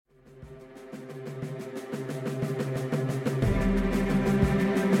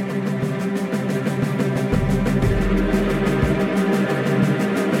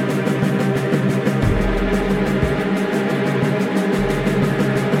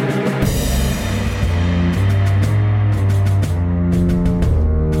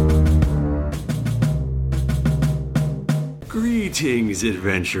Greetings,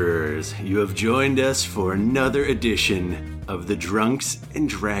 adventurers. You have joined us for another edition of the Drunks and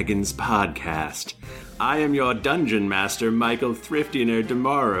Dragons podcast. I am your dungeon master, Michael Thriftyner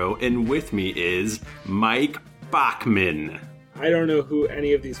Demaro, and with me is Mike Bachman. I don't know who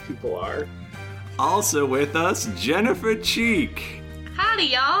any of these people are. Also with us, Jennifer Cheek. Howdy,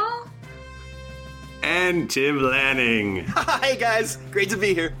 y'all. And Tim Lanning. Hi, guys. Great to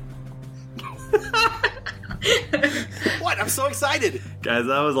be here. What? I'm so excited. Guys,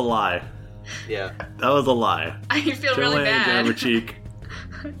 that was a lie. Yeah. That was a lie. I feel Tim really Lanning and bad. Jennifer Cheek,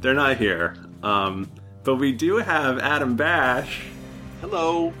 they're not here. But we do have Adam Bash.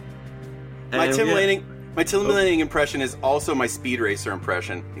 Hello. My Tim Lanning impression is also my Speed Racer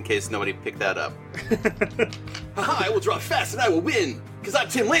impression, in case nobody picked that up. Haha, I will draw fast and I will win, because I'm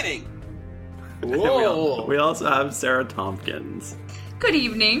Tim Lanning. Whoa. We also have Sarah Tompkins. Good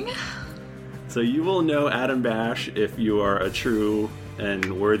evening. So you will know Adam Bash if you are a true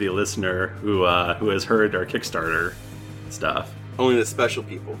and worthy listener who has heard our Kickstarter stuff. Only the special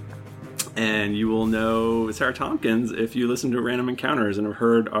people. And you will know Sarah Tompkins if you listen to Random Encounters and have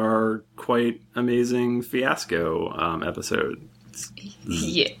heard our quite amazing Fiasco episode.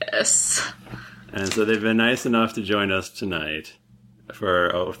 Yes. And so they've been nice enough to join us tonight for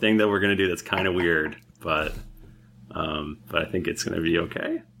a thing that we're going to do that's kind of weird, but I think it's going to be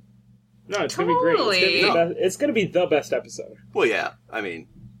okay. No, it's going to be great. It's going to be the best episode. Well, yeah. I mean...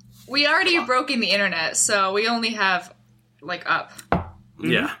 We already have broken the internet, so we only have, up. Mm-hmm.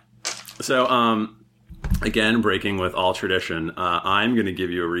 Yeah. So, again, breaking with all tradition, I'm going to give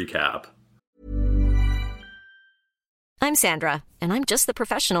you a recap. I'm Sandra, and I'm just the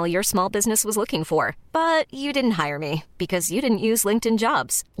professional your small business was looking for. But you didn't hire me, because you didn't use LinkedIn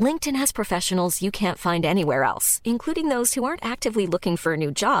Jobs. LinkedIn has professionals you can't find anywhere else, including those who aren't actively looking for a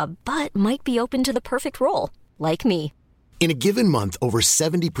new job, but might be open to the perfect role, like me. In a given month, over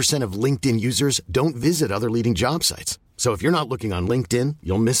 70% of LinkedIn users don't visit other leading job sites. So if you're not looking on LinkedIn,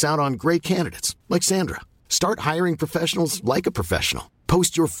 you'll miss out on great candidates, like Sandra. Start hiring professionals like a professional.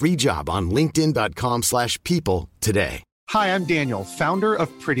 Post your free job on linkedin.com/people today. Hi, I'm Daniel, founder of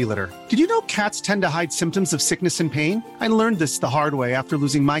Pretty Litter. Did you know cats tend to hide symptoms of sickness and pain? I learned this the hard way after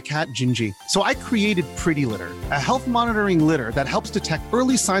losing my cat, Gingy. So I created Pretty Litter, a health monitoring litter that helps detect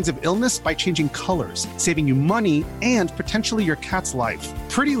early signs of illness by changing colors, saving you money and potentially your cat's life.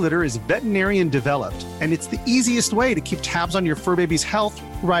 Pretty Litter is veterinarian developed, and it's the easiest way to keep tabs on your fur baby's health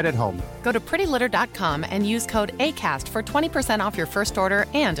right at home. Go to prettylitter.com and use code ACAST for 20% off your first order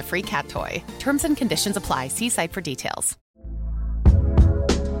and a free cat toy. Terms and conditions apply. See site for details.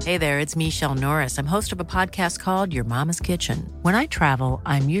 Hey there, it's Michelle Norris. I'm host of a podcast called Your Mama's Kitchen. When I travel,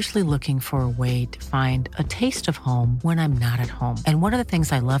 I'm usually looking for a way to find a taste of home when I'm not at home. And one of the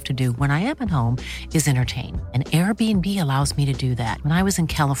things I love to do when I am at home is entertain. And Airbnb allows me to do that. When I was in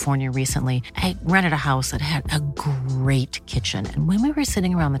California recently, I rented a house that had a great kitchen. And when we were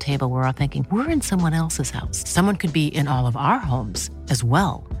sitting around the table, we were all thinking, we're in someone else's house. Someone could be in all of our homes as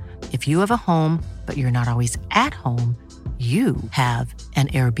well. If you have a home, but you're not always at home, you have an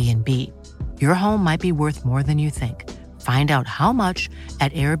Airbnb. Your home might be worth more than you think. Find out how much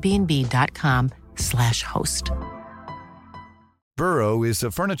at airbnb.com/host. Burrow is a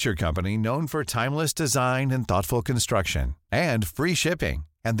furniture company known for timeless design and thoughtful construction, and free shipping,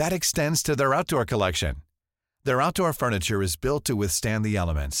 and that extends to their outdoor collection. Their outdoor furniture is built to withstand the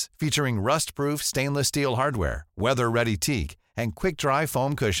elements, featuring rust-proof stainless steel hardware, weather-ready teak, and quick-dry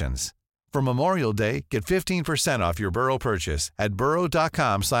foam cushions. For Memorial Day, get 15% off your Burrow purchase at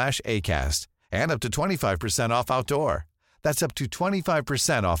burrow.com/ACAST and up to 25% off outdoor. That's up to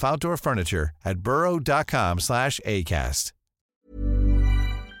 25% off outdoor furniture at burrow.com/ACAST.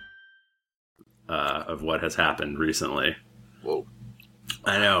 Of what has happened recently. Whoa.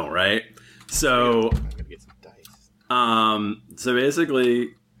 I know, right? So, so basically,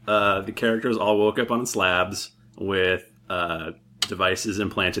 the characters all woke up on slabs with devices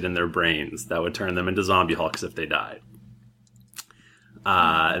implanted in their brains that would turn them into zombie Hulks if they died.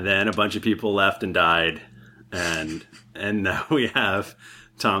 Then a bunch of people left and died, and now we have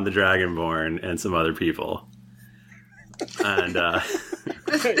Tom the Dragonborn and some other people. And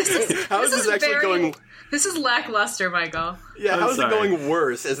This is lackluster, Michael. Yeah, how is it going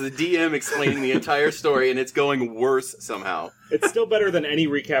worse as the DM explaining the entire story and it's going worse somehow? It's still better than any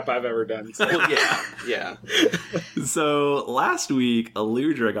recap I've ever done. So. Well, yeah. So last week,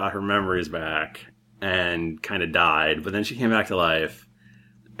 Aludra got her memories back and kind of died, but then she came back to life,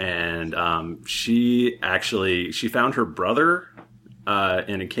 and she found her brother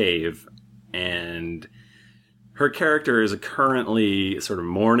in a cave, and her character is currently sort of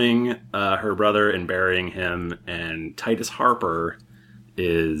mourning her brother and burying him, and Titus Harper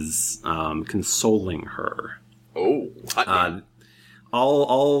is consoling her. Oh, hot man.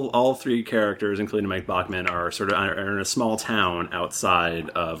 All three characters, including Mike Bachman, are in a small town outside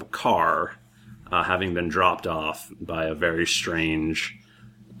of Carr, having been dropped off by a very strange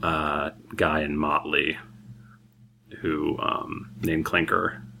guy in Motley, who named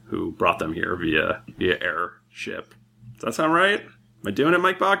Clinker, who brought them here via airship. Does that sound right? Am I doing it,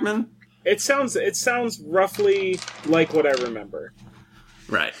 Mike Bachman? It sounds roughly like what I remember.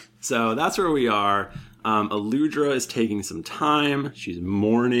 Right. So that's where we are. Aludra is taking some time. She's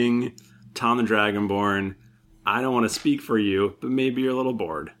mourning Tom the Dragonborn. I don't want to speak for you, but maybe you're a little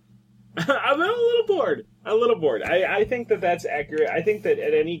bored. I'm a little bored. I think that's accurate. I think that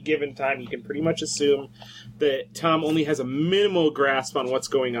at any given time, you can pretty much assume that Tom only has a minimal grasp on what's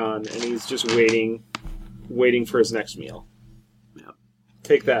going on, and he's just waiting for his next meal. Yep.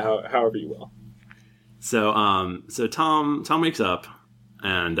 Take that however you will. So Tom wakes up,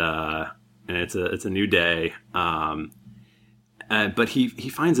 and it's a new day. But he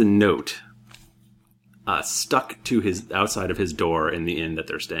finds a note stuck to his outside of his door in the inn that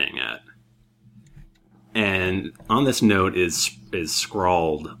they're staying at. And on this note is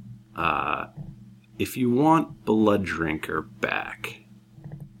scrawled, if you want Blood Drinker back,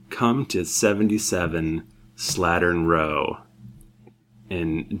 come to 77 Slattern Row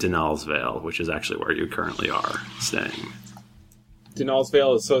in Denalsvale, which is actually where you currently are staying.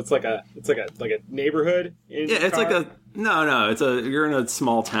 Denalsvale, so it's like a neighborhood. It's Carr? You're in a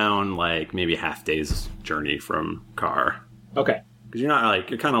small town, like maybe half day's journey from Carr. Okay, because you're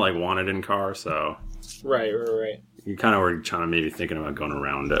kind of like wanted in Carr, so right. You kind of were trying to maybe thinking about going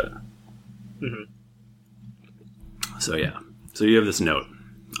around it. Mm-hmm. So yeah, so you have this note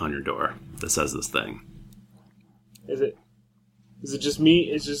on your door that says this thing. Is it just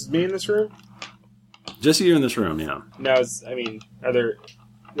me? Is just me in this room? Just you in this room, yeah. Now, are there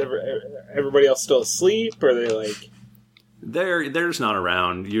everybody else still asleep? Or are they like... They're just not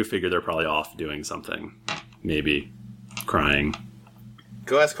around. You figure they're probably off doing something. Maybe crying.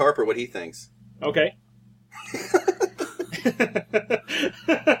 Go ask Harper what he thinks. Okay.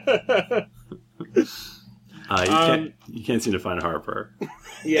 You can't seem to find Harper.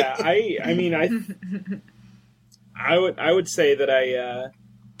 Yeah, I would say that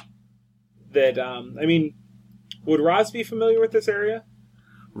would Roz be familiar with this area?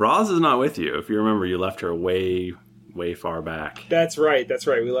 Roz is not with you. If you remember, you left her way far back. That's right.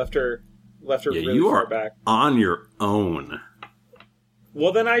 We left her really far back. On your own.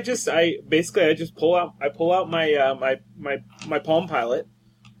 Well, then I just pull out my Palm Pilot,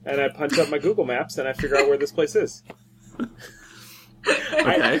 and I punch up my Google Maps, and I figure out where this place is.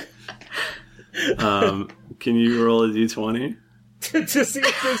 Okay. Can you roll a d20? To see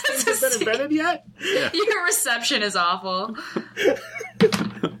if those things have been invented yet? Yeah. Your reception is awful.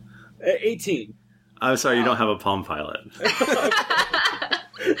 18. I'm sorry, you don't have a Palm Pilot.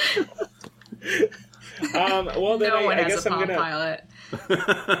 Well, then no one I has guess a I'm Palm Pilot.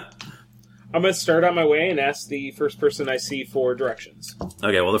 I'm going to start on my way and ask the first person I see for directions.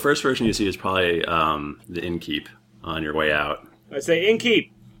 Okay, well, the first person you see is probably the innkeep on your way out. I say, Innkeep,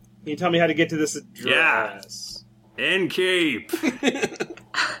 can you tell me how to get to this address? Yeah. Innkeep!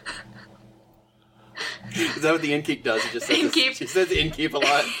 Is that what the innkeep does? He just says Innkeep. He says innkeep a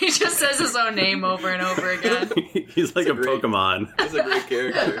lot. He just says his own name over and over again. He's like a Pokemon. He's a great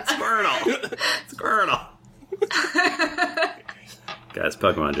character. Squirtle! Guys,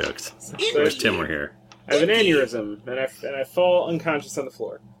 Pokemon jokes. I wish Tim were here. I have an aneurysm, and I fall unconscious on the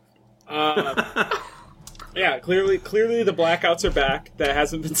floor. Yeah, clearly the blackouts are back. That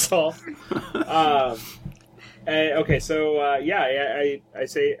hasn't been solved. Okay, so I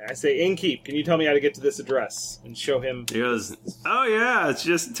say, Innkeep, can you tell me how to get to this address and show him? He goes, oh yeah, it's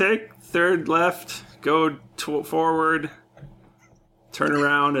just take third left, go forward, turn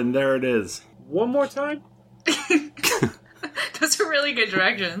around, and there it is. One more time. Those are really good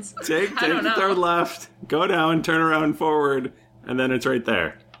directions. Take third left, go down, turn around forward, and then it's right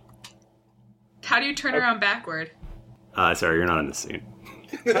there. How do you turn around backward? Sorry, you're not in the scene.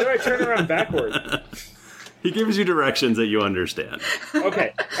 How do I turn around backward? He gives you directions that you understand.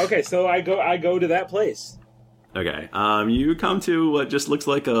 Okay, so I go to that place. Okay, you come to what just looks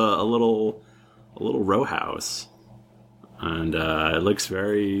like a little row house, and it looks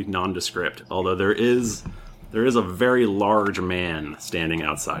very nondescript. Although there is a very large man standing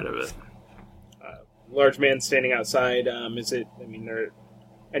outside of it. Large man standing outside. Is it? I mean,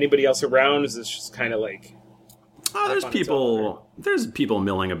 anybody else around? Is this just kind of like? Oh, there's people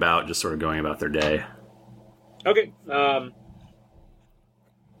milling about, just sort of going about their day. Okay.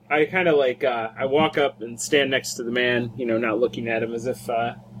 I kind of I walk up and stand next to the man, not looking at him as if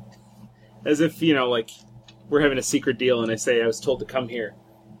we're having a secret deal, and I say, I was told to come here.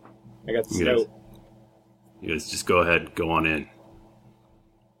 I got this note. You guys just go ahead, go on in.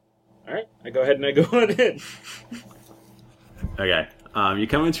 Alright, I go ahead and I go on in. Okay. You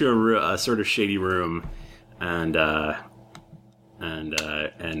come into a sort of shady room, and a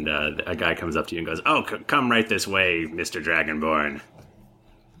guy comes up to you and goes, "Oh, come right this way, Mr. Dragonborn."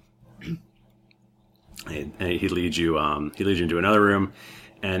 And he leads you into another room,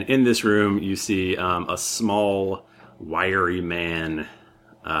 and in this room you see a small, wiry man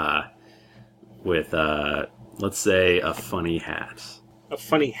with let's say a funny hat. A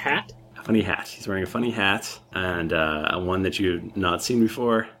funny hat? A funny hat. He's wearing a funny hat, and one that you've not seen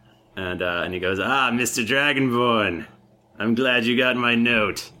before. And he goes, Mr. Dragonborn, I'm glad you got my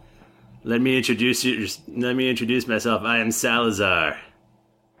note. Let me introduce myself. I am Salazar.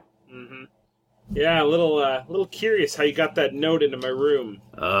 Mm-hmm. Yeah, a little curious how you got that note into my room.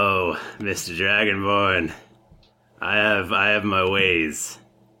 Oh, Mr. Dragonborn, I have my ways.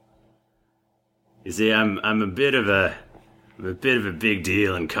 You see, I'm a bit of a big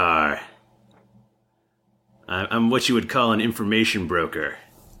deal in Car. I'm what you would call an information broker.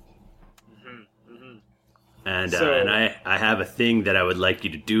 Mm-hmm, mm-hmm. And I have a thing that I would like you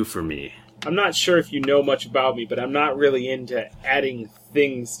to do for me. I'm not sure if you know much about me, but I'm not really into adding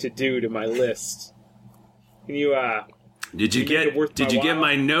things to do to my list. Can you Did you get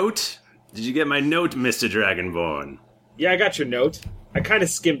my note? Did you get my note, Mr. Dragonborn? Yeah, I got your note. I kind of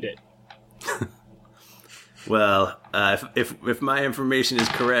skimmed it. Well, if my information is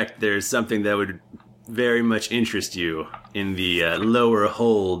correct, there's something that would very much interest you in the lower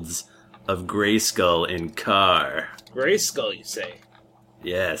holds of Greyskull in Car. Greyskull, you say?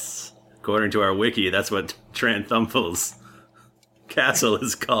 Yes. According to our wiki, that's what Tranthumpel's castle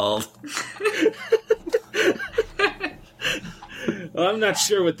is called. Well, I'm not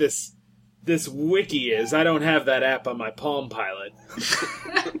sure what this wiki is. I don't have that app on my Palm Pilot.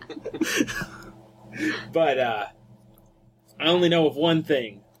 But, I only know of one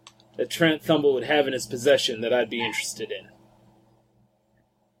thing that Trent Thumble would have in his possession that I'd be interested in.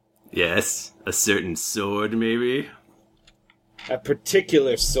 Yes? A certain sword, maybe? A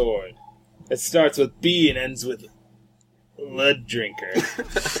particular sword that starts with B and ends with Blood Drinker.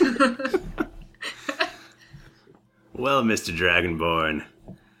 Well, Mr. Dragonborn,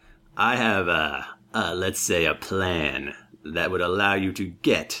 I have let's say a plan that would allow you to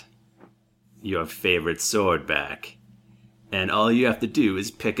get your favorite sword back. And all you have to do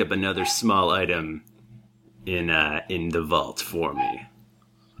is pick up another small item in the vault for me.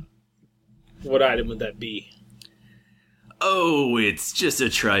 What item would that be? Oh, it's just a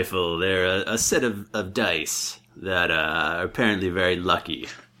trifle. They're a set of dice that are apparently very lucky,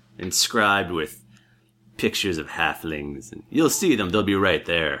 inscribed with pictures of halflings. And you'll see them. They'll be right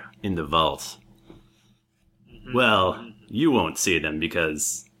there in the vault. Mm-hmm. Well, you won't see them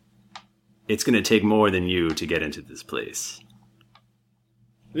because it's going to take more than you to get into this place.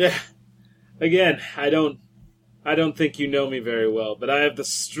 Yeah. Again, I don't think you know me very well, but I have the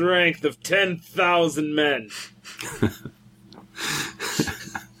strength of 10,000 men.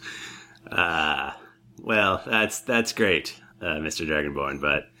 Well, that's great, Mr. Dragonborn,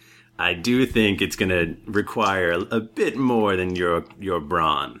 but I do think it's going to require a bit more than your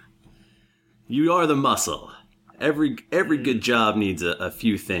brawn. You are the muscle. Every good job needs a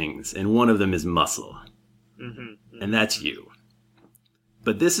few things, and one of them is muscle. Mm-hmm. And that's you.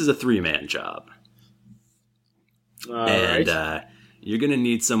 But this is a 3-man job. And you're going to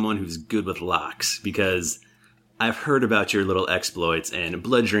need someone who's good with locks, because I've heard about your little exploits, and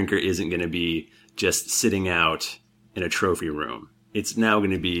Blood Drinker isn't going to be just sitting out in a trophy room. It's now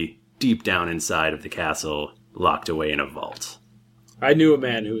going to be deep down inside of the castle, locked away in a vault. I knew a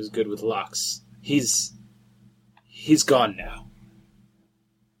man who was good with locks. He's gone now.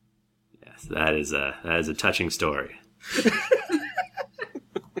 Yes, that is a touching story.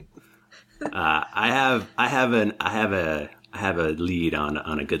 I have a lead on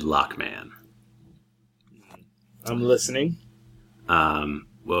a good lockman. I'm listening.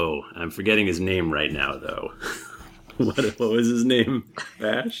 Whoa, I'm forgetting his name right now, though. What was his name,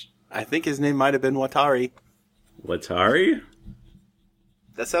 Ash? I think his name might have been Watari. Watari?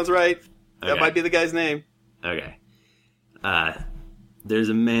 That sounds right. That might be the guy's name. Okay. There's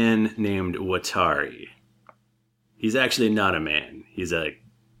a man named Watari. He's actually not a man. He's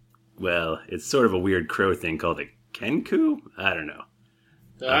it's sort of a weird crow thing called a Kenku? I don't know.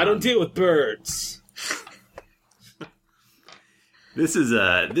 I don't deal with birds. This is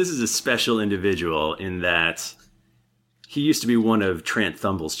a special individual in that he used to be one of Trant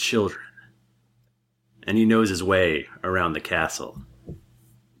Thumble's children, and he knows his way around the castle.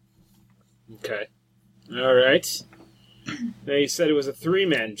 Okay. All right. Now, you said it was a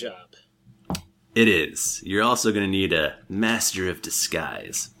 3-man job. It is. You're also going to need a master of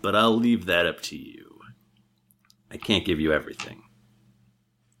disguise, but I'll leave that up to you. I can't give you everything.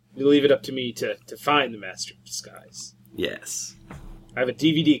 You leave it up to me to find the master of disguise. Yes. I have a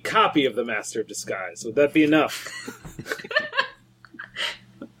DVD copy of the master of disguise. Would that be enough?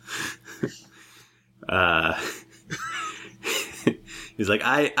 He's like,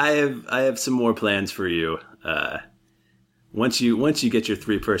 I have some more plans for you. Once you get your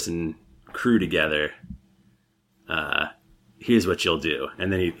 3-person crew together, here's what you'll do,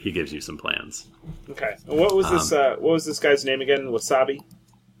 and then he gives you some plans. Okay. And what was this? What was this guy's name again? Wasabi.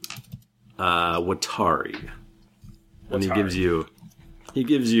 Watari. And he gives you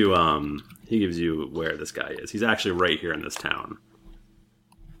where this guy is. He's actually right here in this town.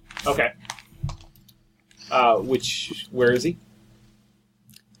 Okay. Where is he?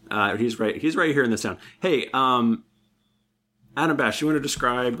 He's right here in this town. Hey, Adam Bash, you want to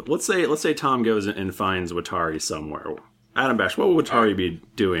describe? Let's say Tom goes and finds Watari somewhere. Adam Bash, what would Watari be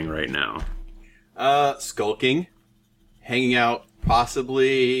doing right now? Skulking, hanging out,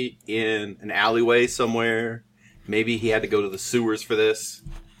 possibly in an alleyway somewhere. Maybe he had to go to the sewers for this.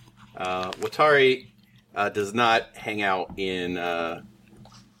 Watari does not hang out in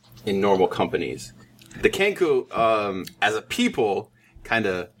normal companies. The Kenku, as a people, kind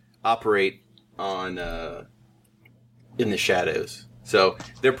of operate on in the shadows. So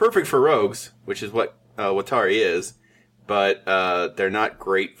they're perfect for rogues, which is what Watari is, but they're not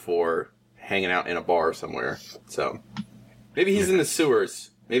great for hanging out in a bar somewhere. So maybe he's in the sewers.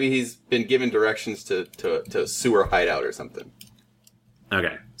 Maybe he's been given directions to a sewer hideout or something.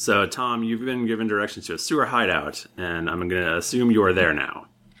 Okay, so Tom, you've been given directions to a sewer hideout, and I'm going to assume you are there now.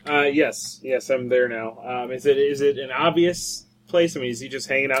 Yes, I'm there now. Is it an obvious place? I mean, is he just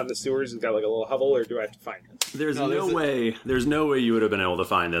hanging out in the sewers? He's got like a little hovel, or do I have to find him? There's no way you would have been able to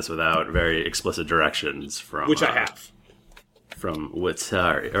find this without very explicit directions from which I have from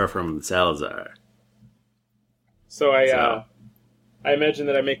Watari or from Salazar. So I imagine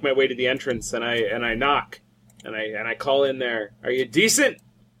that I make my way to the entrance and I knock and I call in there. Are you decent?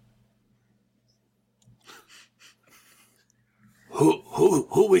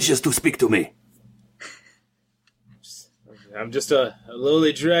 Who wishes to speak to me? I'm just a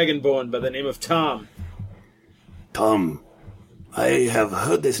lowly dragonborn by the name of Tom. Tom. I have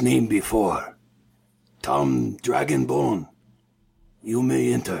heard this name before. Tom Dragonborn. You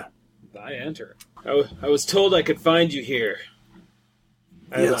may enter. I enter. I was told I could find you here.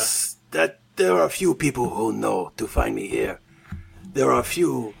 Yes, that there are a few people who know to find me here. There are a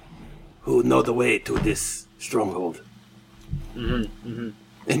few who know the way to this stronghold. Mm-hmm, mm-hmm.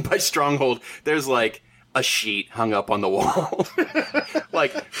 And by stronghold, there's like a sheet hung up on the wall.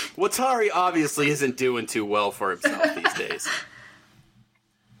 Like, Watari obviously isn't doing too well for himself these days.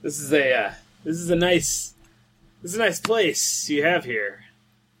 This is a nice place you have here.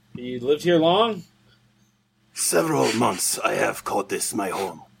 You lived here long? Several months I have called this my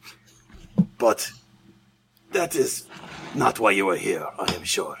home. But that is not why you are here, I am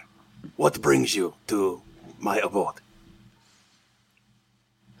sure. What brings you to my abode?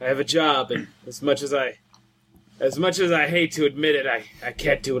 I have a job, and as much as I hate to admit it, I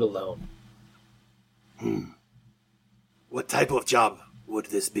can't do it alone. What type of job would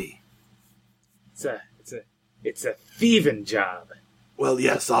this be? It's a thieving job. Well,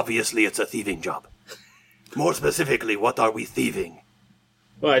 yes, obviously it's a thieving job. More specifically, what are we thieving?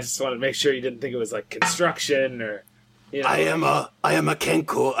 Well, I just wanted to make sure you didn't think it was like construction or, you know. I am a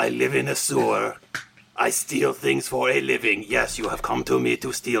Kenko. I live in a sewer. I steal things for a living. Yes, you have come to me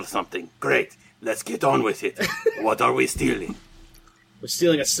to steal something. Great. Let's get on with it. What are we stealing? We're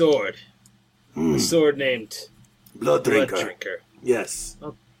stealing a sword. A sword named Blood Drinker. Yes.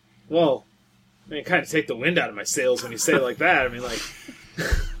 Oh, well, I mean, kind of take the wind out of my sails when you say it like that. I mean, like...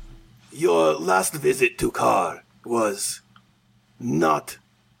 Your last visit to Kar was not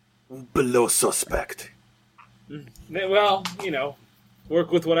below suspect. Well, you know,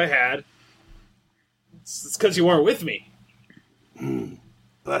 work with what I had. It's because you weren't with me.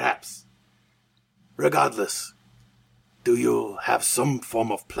 Perhaps. Regardless, do you have some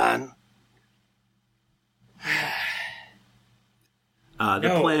form of plan?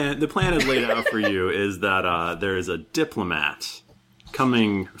 The plan is laid out for you is that there is a diplomat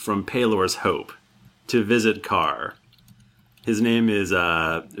coming from Palor's Hope to visit Kar. His name is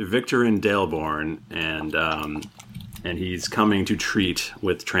Victorin Daleborn, and and he's coming to treat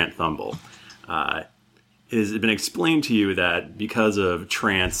with Trant Thumble. It has been explained to you that because of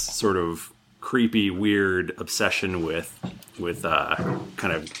Trant's sort of creepy, weird obsession with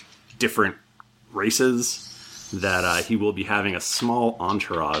kind of different races, that he will be having a small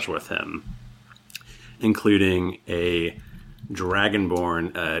entourage with him, including a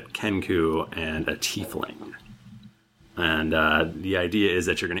Dragonborn, a Kenku, and a Tiefling. And the idea is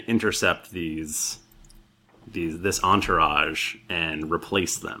that you're going to intercept this entourage and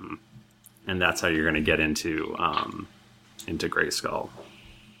replace them, and that's how you're going to get into Greyskull.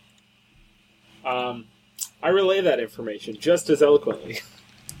 I relay that information just as eloquently.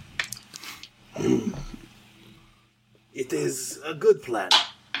 It is a good plan,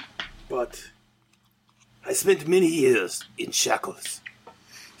 but I spent many years in shackles,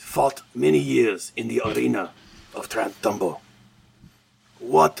 fought many years in the arena of Trant Thumble.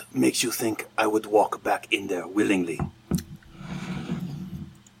 What makes you think I would walk back in there willingly?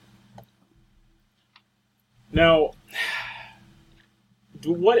 Now,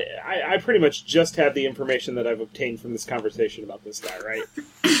 what I pretty much just have the information that I've obtained from this conversation about this guy, right?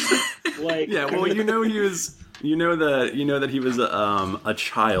 Yeah, well, you know that he was a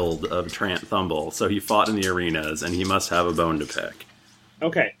child of Trant Thumble, so he fought in the arenas, and he must have a bone to pick.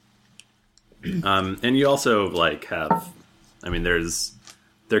 Okay. And you also have,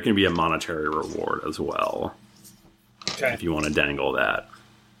 there can be a monetary reward as well. Okay. If you want to dangle that.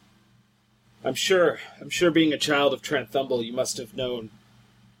 I'm sure being a child of Trant Thumble, you must have known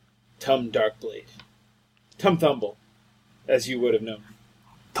Tum Darkblade. Tum Thumble, as you would have known.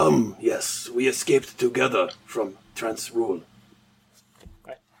 Tum, yes. We escaped together from Trant's rule.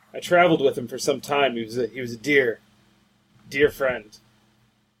 I traveled with him for some time. He was a dear friend.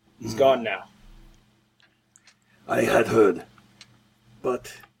 He's gone now. I had heard.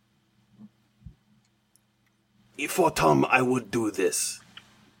 But for Tum, I would do this.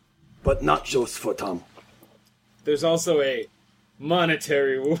 But not just for Tum. There's also a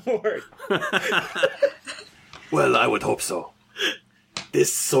monetary reward. Well, I would hope so.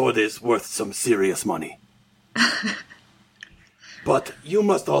 This sword is worth some serious money. But you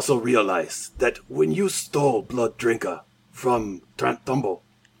must also realize that when you stole Blood Drinker from Trant Thumble,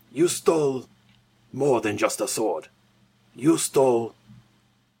 you stole more than just a sword. You stole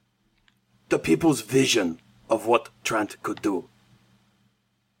the people's vision of what Trant could do.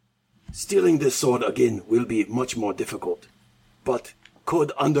 Stealing this sword again will be much more difficult, but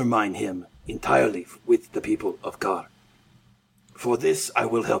could undermine him entirely with the people of Kar. For this, I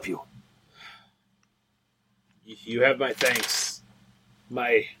will help you. You have my thanks.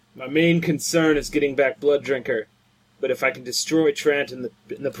 My main concern is getting back Blood Drinker, but if I can destroy Trant in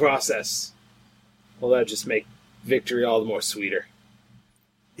the process, well, that'll just make victory all the more sweeter.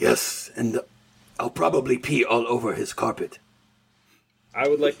 Yes, and I'll probably pee all over his carpet. I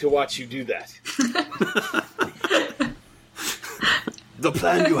would like to watch you do that. The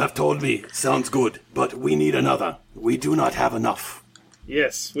plan you have told me sounds good, but we need another. We do not have enough.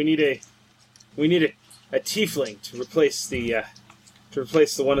 Yes, we need a tiefling to replace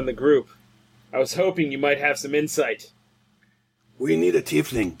the one in the group. I was hoping you might have some insight. We need a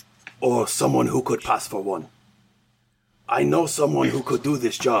tiefling, or someone who could pass for one. I know someone who could do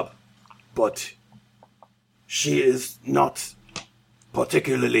this job, but she is not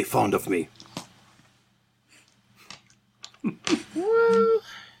particularly fond of me. Well,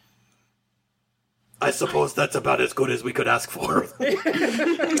 I suppose that's about as good as we could ask for.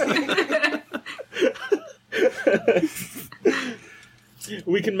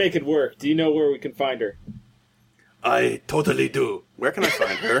 We can make it work. Do you know where we can find her? I totally do. Where can I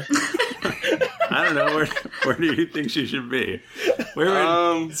find her? I don't know. Where do you think she should be?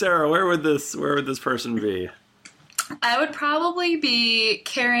 Sarah, where would this person be? I would probably be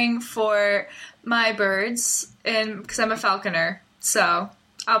caring for my birds, because I'm a falconer. So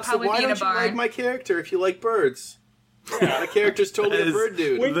I'll probably be in a barn. Why don't you like my character if you like birds? Yeah, my character's totally a bird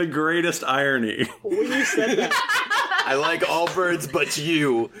dude. The greatest irony. When you said that, I like all birds but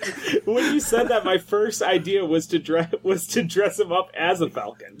you. When you said that, my first idea was to dress him up as a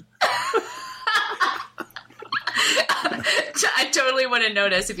falcon. I totally wouldn't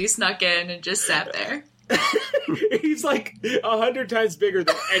notice if you snuck in and just sat there. He's like 100 times bigger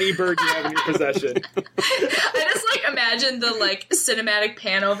than any bird you have in your possession. I just imagine the cinematic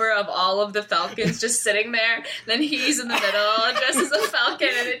pan over of all of the falcons just sitting there. Then he's in the middle, dressed as a falcon,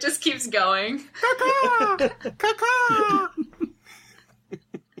 and it just keeps going.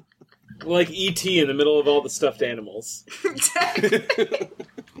 Like E.T. in the middle of all the stuffed animals.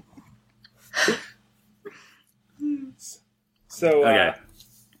 So, okay.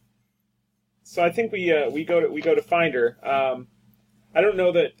 So I think we go to find her. I don't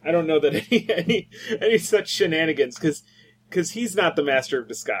know that any such shenanigans because he's not the master of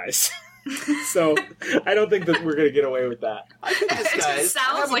disguise. So I don't think that we're going to get away with that. I can disguise.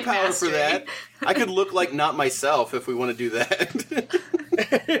 I have like power mastery. for that. I could look like not myself if we want to do that.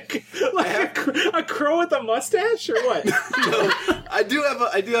 Like a crow with a mustache or what? No, I do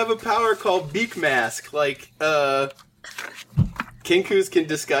have a power called Beak Mask. Like Kinkus can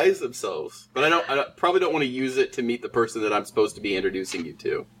disguise themselves, but I probably don't want to use it to meet the person that I'm supposed to be introducing you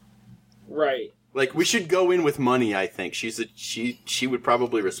to. Right. Like, we should go in with money, I think. She would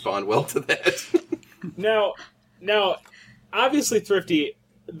probably respond well to that. Now, obviously, Thrifty,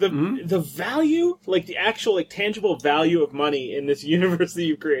 the value, like the actual like tangible value of money in this universe that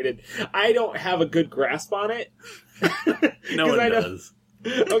you've created, I don't have a good grasp on it. No one does.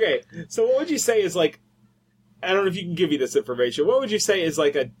 Okay, so what would you say is like, I don't know if you can give me this information, what would you say is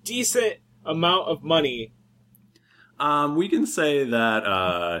like a decent amount of money? We can say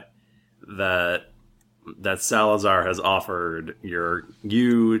that that Salazar has offered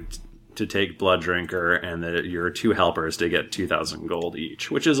you to take Blood Drinker and that your 2 helpers to get 2,000 gold each,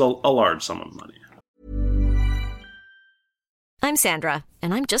 which is a large sum of money. I'm Sandra,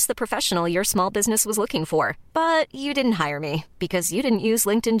 and I'm just the professional your small business was looking for. But you didn't hire me because you didn't use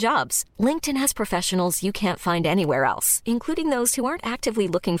LinkedIn Jobs. LinkedIn has professionals you can't find anywhere else, including those who aren't actively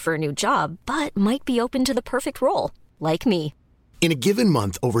looking for a new job, but might be open to the perfect role, like me. In a given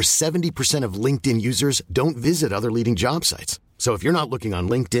month, over 70% of LinkedIn users don't visit other leading job sites. So if you're not looking on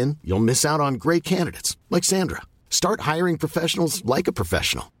LinkedIn, you'll miss out on great candidates like Sandra. Start hiring professionals like a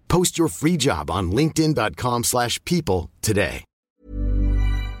professional. Post your free job on linkedin.com/people today.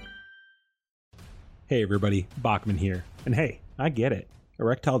 Hey everybody, Bachman here. And hey, I get it.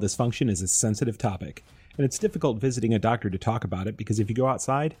 Erectile dysfunction is a sensitive topic, and it's difficult visiting a doctor to talk about it because if you go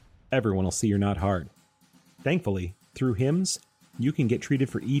outside, everyone will see you're not hard. Thankfully, through HIMS, you can get treated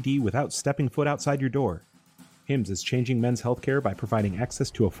for ED without stepping foot outside your door. HIMS is changing men's healthcare by providing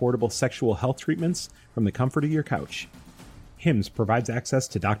access to affordable sexual health treatments from the comfort of your couch. HIMS provides access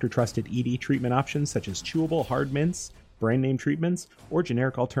to doctor-trusted ED treatment options such as chewable hard mints, brand name treatments, or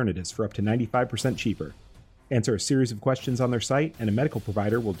generic alternatives for up to 95% cheaper. Answer a series of questions on their site, and a medical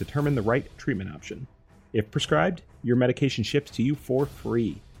provider will determine the right treatment option. If prescribed, your medication ships to you for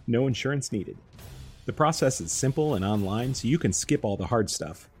free. No insurance needed. The process is simple and online, so you can skip all the hard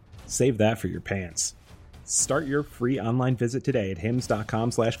stuff. Save that for your pants. Start your free online visit today at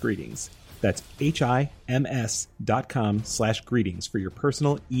hims.com/greetings. That's HIMS.com/greetings for your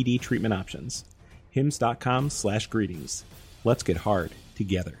personal ED treatment options. hims.com/greetings. Let's get hard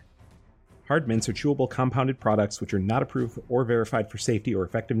together. Hard mints are chewable compounded products which are not approved or verified for safety or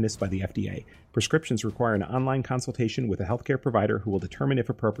effectiveness by the FDA. Prescriptions require an online consultation with a healthcare provider who will determine if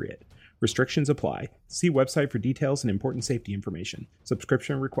appropriate. Restrictions apply. See website for details and important safety information.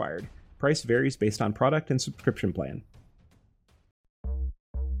 Subscription required. Price varies based on product and subscription plan.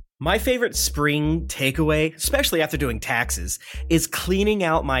 My favorite spring takeaway, especially after doing taxes, is cleaning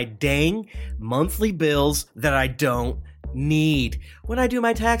out my dang monthly bills that I don't need. When I do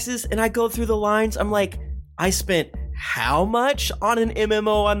my taxes and I go through the lines, I'm like, I spent how much on an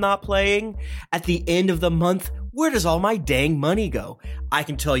MMO I'm not playing? At the end of the month, where does all my dang money go? I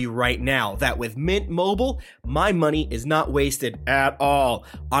can tell you right now that with Mint Mobile, my money is not wasted at all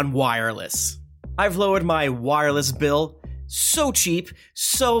on wireless. I've lowered my wireless bill so cheap,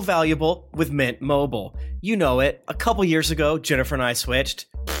 so valuable with Mint Mobile. You know it. A couple years ago, Jennifer and I switched.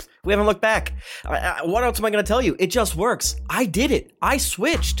 We haven't looked back. What else am I going to tell you? It just works. I did it. I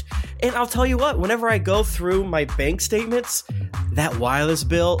switched. And I'll tell you what, whenever I go through my bank statements, that wireless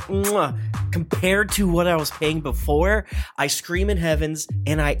bill, compared to what I was paying before, I scream in heavens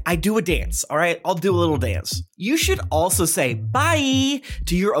and I do a dance, all right? I'll do a little dance. You should also say bye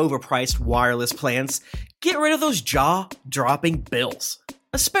to your overpriced wireless plans. Get rid of those jaw-dropping bills,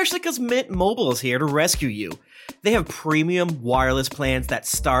 especially because Mint Mobile is here to rescue you. They have premium wireless plans that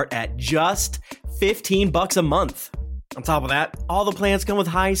start at just $15 a month. On top of that, all the plans come with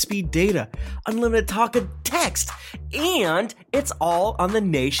high-speed data, unlimited talk and text, and it's all on the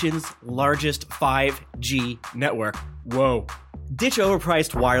nation's largest 5G network. Whoa. Ditch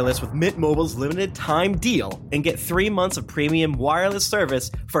overpriced wireless with Mint Mobile's limited time deal and get 3 months of premium wireless service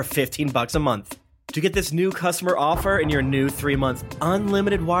for $15 a month. To get this new customer offer and your new 3-month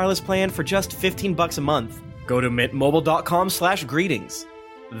unlimited wireless plan for just $15 a month, go to mintmobile.com/greetings.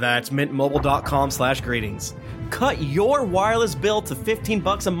 That's mintmobile.com/greetings. Cut your wireless bill to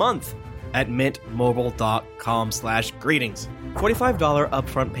 $15 a month at mintmobile.com/greetings. $45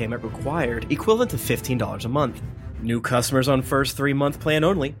 upfront payment required, equivalent to $15 a month. New customers on first 3-month plan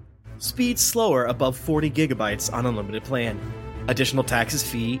only. Speed slower above 40 gigabytes on unlimited plan. Additional taxes,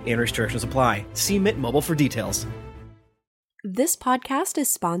 fee, and restrictions apply. See Mint Mobile for details. This podcast is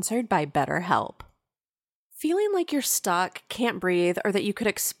sponsored by BetterHelp. Feeling like you're stuck, can't breathe, or that you could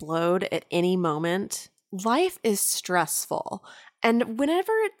explode at any moment? Life is stressful, and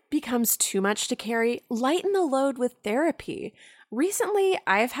whenever it becomes too much to carry, lighten the load with therapy. Recently,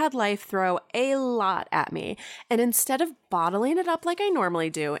 I've had life throw a lot at me, and instead of bottling it up like I normally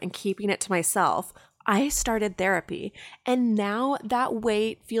do and keeping it to myself, I started therapy, and now that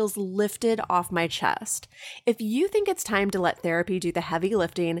weight feels lifted off my chest. If you think it's time to let therapy do the heavy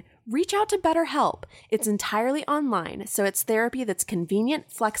lifting, reach out to BetterHelp. It's entirely online, so it's therapy that's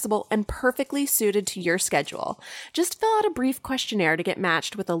convenient, flexible, and perfectly suited to your schedule. Just fill out a brief questionnaire to get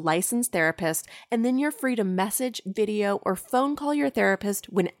matched with a licensed therapist, and then you're free to message, video, or phone call your therapist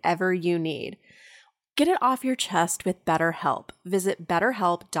whenever you need. Get it off your chest with BetterHelp. Visit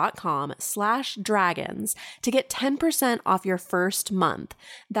betterhelp.com/dragons to get 10% off your first month.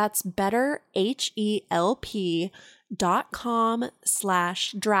 That's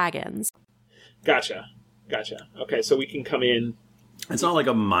betterhelp.com/dragons. Gotcha. Okay, so we can come in. It's not like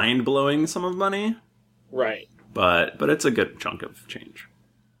a mind-blowing sum of money. Right. But it's a good chunk of change.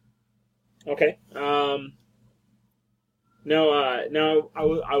 Okay. Now,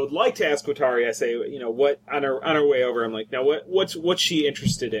 I would like to ask Watari. I say, what on our way over. I'm like, now, what's she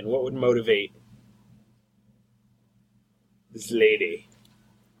interested in? What would motivate this lady?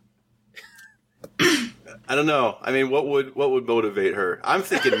 I don't know. I mean, what would motivate her? I'm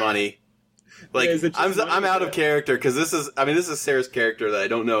thinking money. Like, I'm out of character because this is Sarah's character that I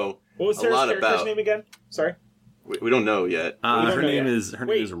don't know what was Sarah's character's name again? Sorry, we don't know yet. Her name is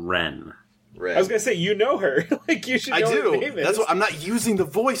Ren. Red. I was gonna say, you know her. Like, you should know what her name is. That's what I'm not using the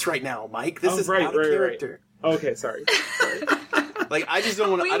voice right now, Mike. This is out of character. Right. Okay, sorry. Like, I just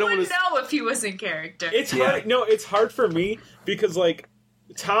don't want to. We wouldn't know if he was in character. It's hard. No, it's hard for me because, like,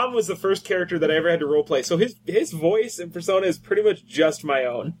 Tom was the first character that I ever had to roleplay, so his voice and persona is pretty much just my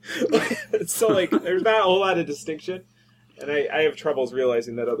own. So, like, there's not a whole lot of distinction, and I have troubles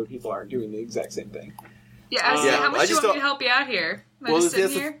realizing that other people aren't doing the exact same thing. Yeah, I was saying, how much do you want me to help you out here? Am I just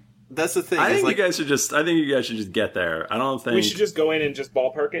sitting here? That's the thing. I think you guys should just get there. I don't think we should just go in and just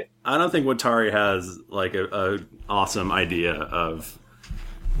ballpark it. I don't think Watari has like a awesome idea of.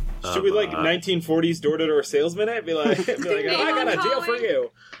 Should we 1940s door-to-door salesman it? Be like, I got a deal for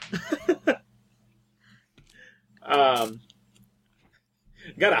you.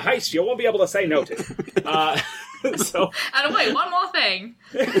 Got a heist you won't be able to say no to. So, and wait, one more thing.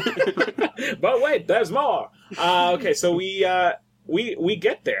 But wait, there's more. Okay, so we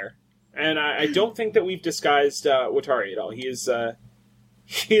get there. And I don't think that we've disguised Watari at all. He is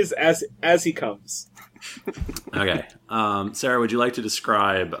as he comes. Okay. Sarah, would you like to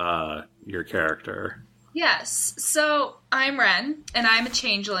describe your character? Yes. So I'm Ren, and I'm a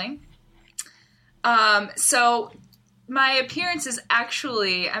changeling. So my appearance is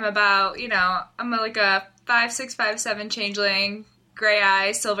actually, I'm like a 5'6", 5'7" changeling, gray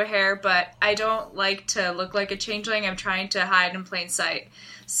eyes, silver hair, but I don't like to look like a changeling. I'm trying to hide in plain sight.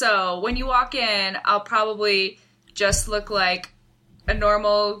 So when you walk in, I'll probably just look like a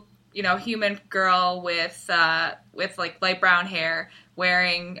normal, human girl with like light brown hair,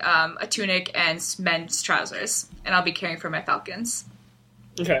 wearing a tunic and men's trousers, and I'll be caring for my falcons.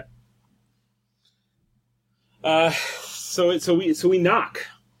 Okay. So we knock.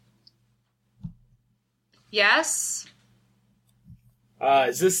 Yes.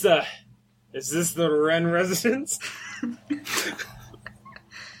 Is this the Ren residence?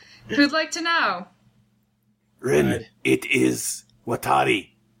 Who'd like to know? Ren, it is Watari.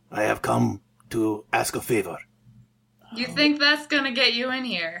 I have come to ask a favor. You think that's gonna get you in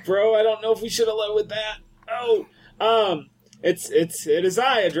here? Bro, I don't know if we should have led with that. Oh, it is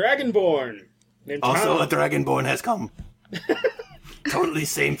I, a Dragonborn. Named Also, Tom. a Dragonborn has come. Totally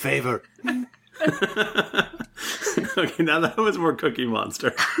same favor. Okay, now that was more Cookie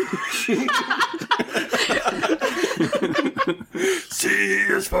Monster. C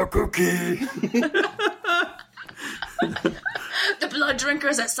is for Cookie. The blood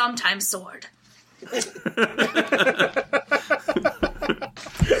drinkers are sometimes sword.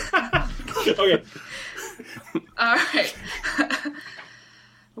 Okay. All right.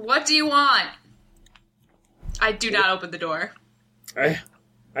 What do you want? I do not open the door. I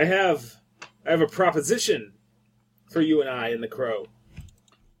have a proposition for you and I and the Crow.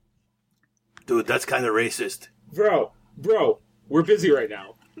 Dude, that's kind of racist. Bro, we're busy right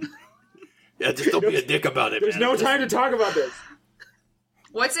now. Yeah, just don't be a dick about it, There's man. no time to talk about this.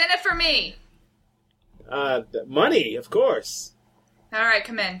 What's in it for me? Money, of course. All right,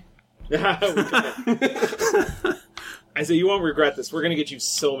 come in. I say you won't regret this. We're going to get you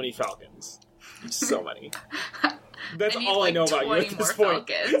so many falcons. So many. That's all I know about you at this point.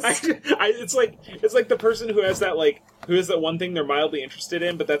 It's like the person who has that one thing they're mildly interested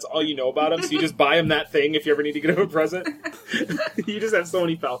in, but that's all you know about them. So you just buy them that thing if you ever need to get them a present. You just have so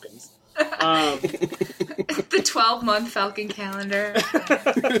many falcons. The 12-month falcon calendar.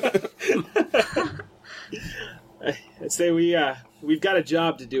 I say we've got a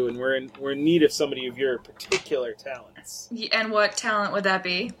job to do, and we're in need of somebody of your particular talents. And what talent would that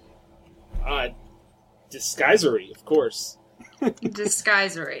be? Disguisery, of course.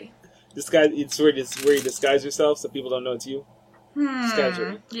 Disguisery. It's where you disguise yourself so people don't know it's you.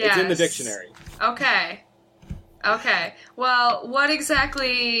 Disguisery. Yes. It's in the dictionary. Okay. Well, what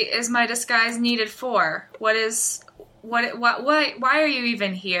exactly is my disguise needed for? Why are you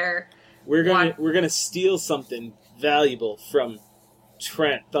even here? We're gonna steal something valuable from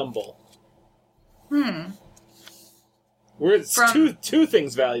Trent Thumble. Two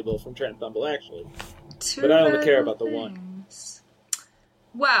things valuable from Trent Thumble, actually. But I only care about the one.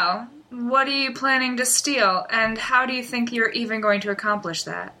 Well, what are you planning to steal, and how do you think you're even going to accomplish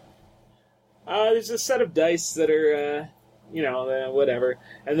that? There's a set of dice that are, whatever.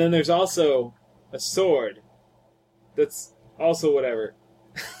 And then there's also a sword that's also whatever.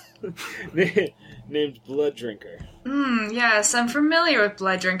 Named Blood Drinker. Yes, I'm familiar with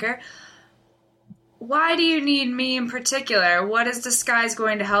Blood Drinker. Why do you need me in particular? What is disguise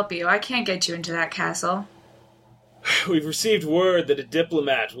going to help you? I can't get you into that castle. We've received word that a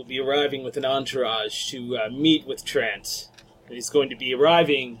diplomat will be arriving with an entourage to meet with Trent. And he's going to be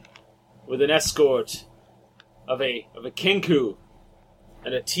arriving with an escort of a kenku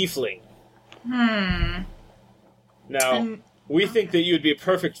and a tiefling. Now, we think that you would be a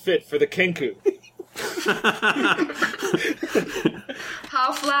perfect fit for the kenku.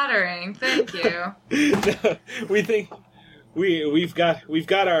 How flattering! Thank you. We think we've got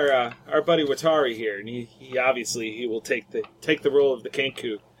our buddy Watari here, and he obviously will take the role of the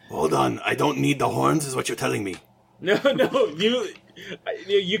kenku. Hold on, I don't need the horns, is what you're telling me. No,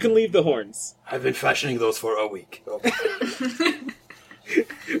 you can leave the horns. I've been fashioning those for a week. Okay.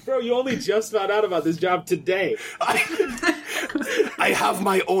 Bro, you only just found out about this job today. I have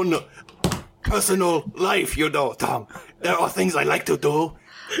my own personal life, Tom. There are things I like to do.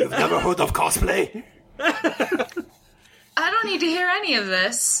 You've never heard of cosplay? I don't need to hear any of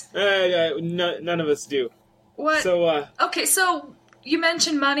this. None of us do. What? So, okay, so you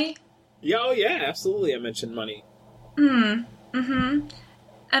mentioned money? Yeah, absolutely I mentioned money. And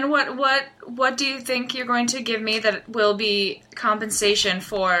what do you think you're going to give me that will be compensation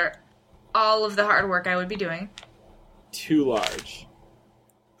for all of the hard work I would be doing? Too large.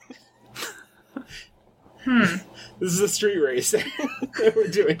 This is a street race that we're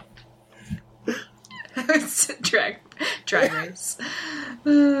doing. It's a drag race.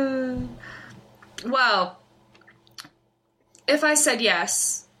 Well, if I said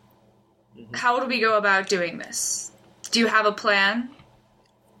yes, how would we go about doing this? Do you have a plan?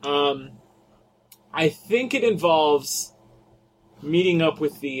 I think it involves meeting up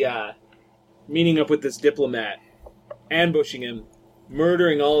with this diplomat, ambushing him,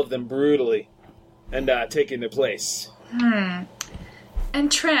 murdering all of them brutally, and taking their place.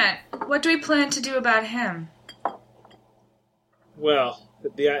 And Trent, what do we plan to do about him? Well,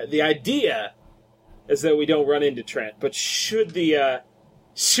 the idea is that we don't run into Trent, but should that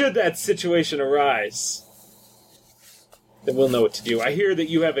situation arise, then we'll know what to do. I hear that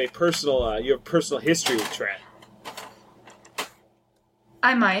you have a personal history with Trent.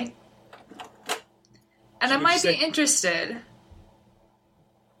 I might. And I might be interested.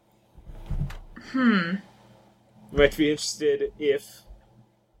 You might be interested if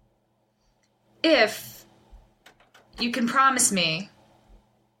you can promise me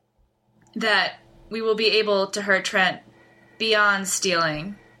that we will be able to hurt Trent beyond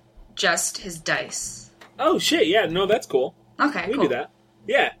stealing just his dice. Oh, shit, yeah, no, that's cool. Okay, we cool. do that.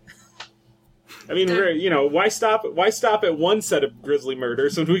 Yeah. I mean, why stop at one set of grisly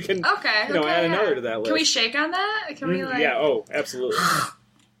murders when we can, add another to that list? Can we shake on that? Can we, Yeah, oh, absolutely.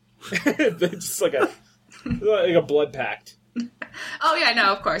 Just like a blood pact. Oh, yeah, no,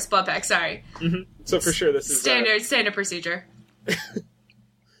 of course, blood pact, sorry. So for sure this is... Standard procedure.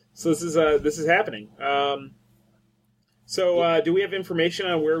 So this is happening. So do we have information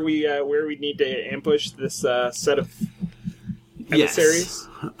on where we need to ambush this set of emissaries?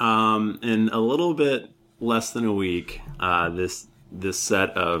 Yes. In a little bit less than a week, this set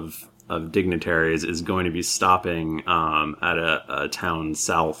of dignitaries is going to be stopping at a town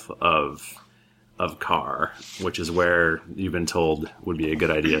south of Car, which is where you've been told would be a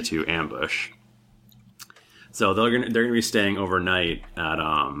good idea to ambush. So they're gonna be staying overnight at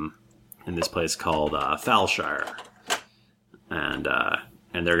in this place called Falshire, and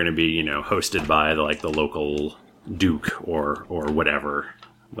they're gonna be hosted by the local duke or whatever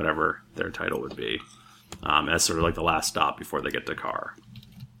their title would be, as sort of like the last stop before they get to Car.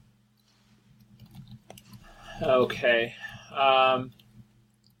 Okay.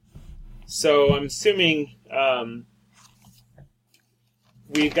 So I'm assuming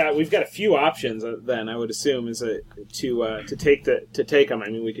we've got a few options. Then I would assume to take them. I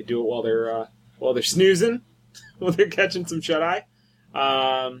mean, we could do it while they're snoozing, while they're catching some shut eye,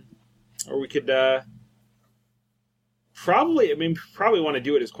 or we could probably want to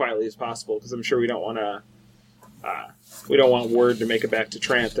do it as quietly as possible because I'm sure we don't want word to make it back to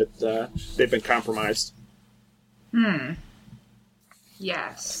Trant that they've been compromised.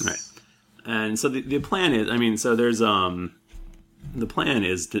 Yes. Right. And so the plan is, there's the plan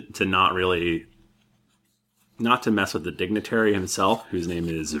is to not to mess with the dignitary himself, whose name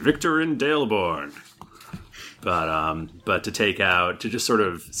is Victorin Daleborn, but to just sort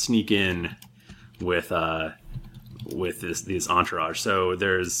of sneak in with this entourage. So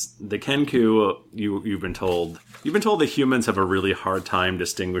there's the Kenku. You've been told the humans have a really hard time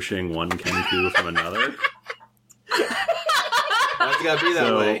distinguishing one Kenku from another. It's gotta be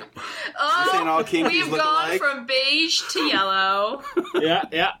that way. Oh, we've gone from beige to yellow.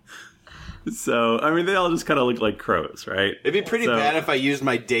 Yeah. So, they all just kind of look like crows, right? It'd be pretty bad if I used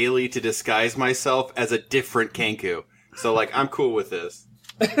my daily to disguise myself as a different Kenku. So, I'm cool with this.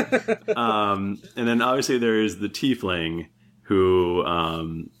 And then obviously there's the tiefling who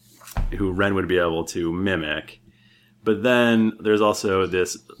Ren would be able to mimic. But then there's also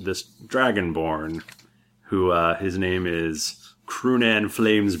this dragonborn who his name is Croonan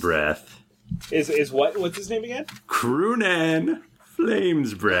Flamesbreath. Is what? What's his name again? Croonan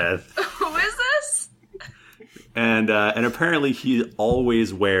Flamesbreath. Who is this? And apparently he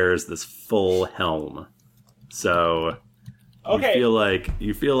always wears this full helm. So okay.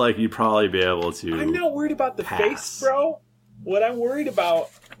 you feel like you'd probably be able to. I'm not worried about the face, bro. What I'm worried about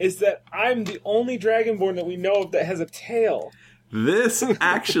is that I'm the only Dragonborn that we know of that has a tail. This is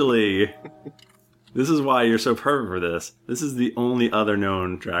why you're so perfect for this. This is the only other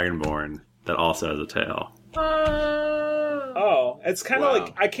known Dragonborn that also has a tail. Oh, it's kind of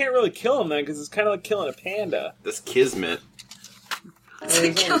like I can't really kill him then because it's kind of like killing a panda. That's kismet. It's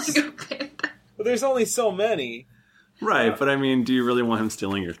like killing a panda. But there's only so many. Right, but do you really want him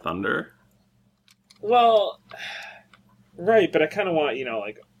stealing your thunder? Well, right, but I kind of want,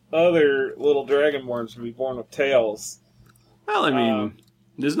 other little Dragonborns to be born with tails. Well,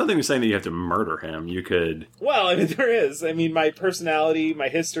 there's nothing saying that you have to murder him. You could... Well, there is. My personality, my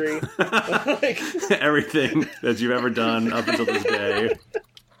history. Everything that you've ever done up until this day.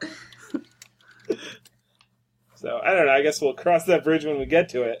 So, I don't know. I guess we'll cross that bridge when we get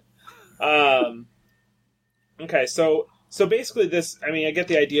to it. Okay, so basically this... I get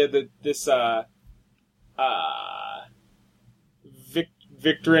the idea that this...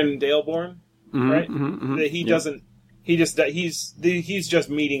 Victorin Daleborn, right? That he doesn't... He's just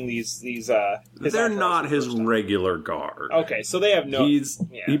meeting these they're not his regular guard. Okay, so they have no.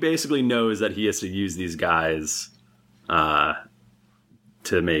 He basically knows that he has to use these guys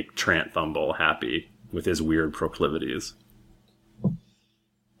to make Trant Thumble happy with his weird proclivities.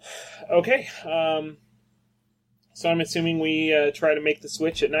 Okay, so I'm assuming we try to make the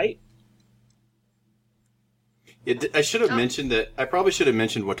switch at night. Yeah, I should have mentioned that. I probably should have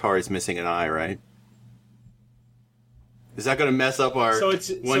mentioned Watari's missing an eye, right? Is that going to mess up our so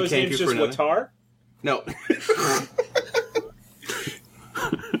his name's just Watar? No.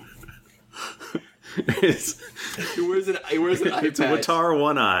 He wears an eye It's patch. Watar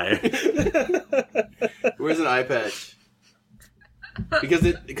One Eye. He wears an eye patch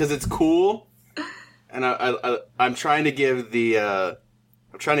because it's cool, and I'm trying to give the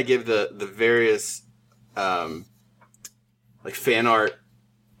various fan art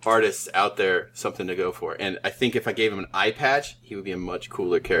artists out there something to go for. And I think if I gave him an eye patch, he would be a much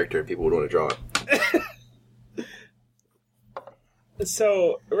cooler character and people would want to draw him.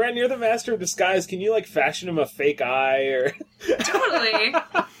 So, Ren, you're the master of disguise. Can you, fashion him a fake eye or... Totally.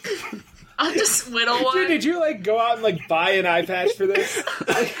 I'll just whittle one. Dude, did you, go out and, buy an eye patch for this?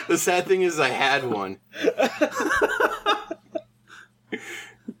 The sad thing is I had one.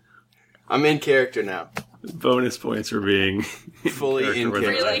 I'm in character now. Bonus points for being fully in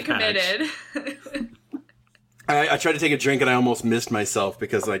character. Really committed. I tried to take a drink and I almost missed myself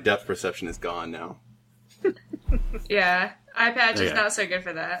because my depth perception is gone now. Yeah, eye patch is not so good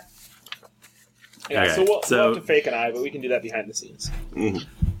for that. Yeah, Okay, we'll have to fake an eye, but we can do that behind the scenes. Mm-hmm.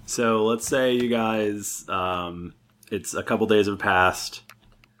 So let's say you guys, it's a couple days have passed.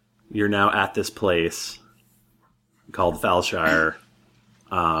 You're now at this place called Falshire.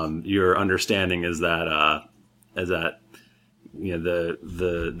 Your understanding is that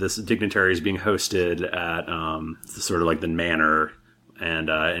this dignitary is being hosted at sort of like the manor,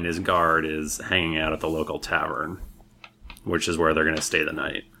 and his guard is hanging out at the local tavern, which is where they're going to stay the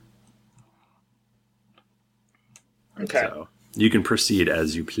night. Okay. So you can proceed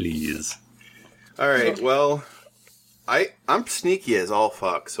as you please. All right. Well, I'm sneaky as all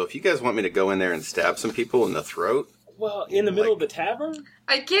fuck. So if you guys want me to go in there and stab some people in the throat, well, in the middle of the tavern?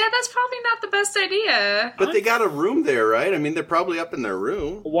 Yeah, that's probably not the best idea. But they got a room there, right? I mean, they're probably up in their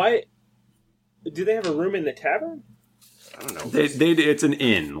room. Why? Do they have a room in the tavern? I don't know. It's an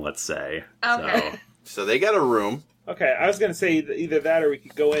inn, let's say. Okay. So they got a room. Okay, I was going to say either that or we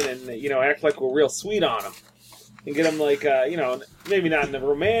could go in and, act like we're real sweet on them. And get them like, maybe not in the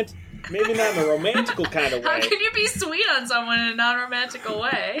romantical kind of way. How can you be sweet on someone in a non-romantical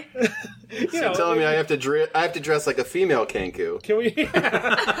way? You're telling me I have to dress like a female Kenku. Can we?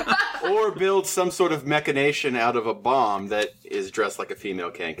 Or build some sort of machination out of a bomb that is dressed like a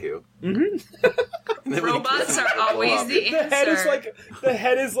female Kenku. Mm-hmm. Robots are always the answer. The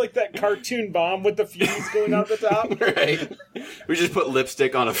head is like that cartoon bomb with the fuse going out the top. Right. We just put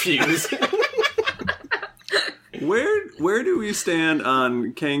lipstick on a fuse. Where do we stand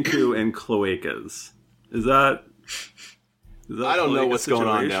on Kenku and cloacas? Is that I don't know what's going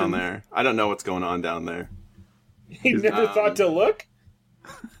on down there. I don't know what's going on down there. You never thought to look?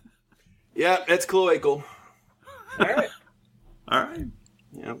 Yeah, it's cloacal. All right.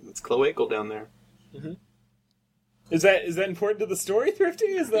 Yeah, it's cloacal down there. Mm-hmm. Is that important to the story, Thrifty?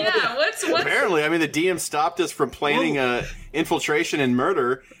 Is that? Yeah. What's apparently? I mean, the DM stopped us from planning infiltration and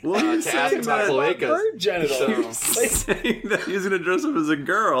murder to ask about cloacas. Bird genitals. Saying that he's going to dress up as a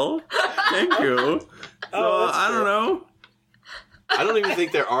girl. Kenku. So I don't know. I don't even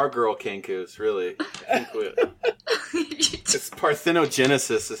think there are girl Kenkus, really. It's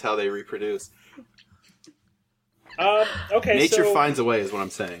parthenogenesis is how they reproduce. Okay. Nature finds a way, is what I'm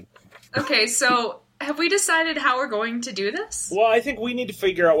saying. Okay, so have we decided how we're going to do this? Well, I think we need to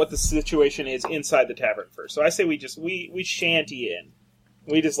figure out what the situation is inside the tavern first. So I say we shanty in.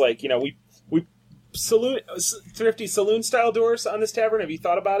 We just we Thrifty saloon style doors on this tavern. Have you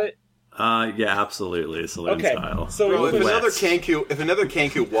thought about it? Yeah, absolutely, saloon style. So bro, if another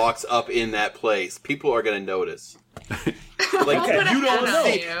Kenku walks up in that place, people are going to notice. You don't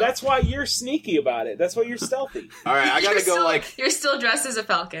know. That's why you're sneaky about it. That's why you're stealthy. All right, I gotta go. You're still dressed as a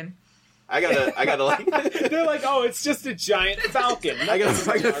falcon. I gotta like. They're like, oh, it's just a giant falcon. I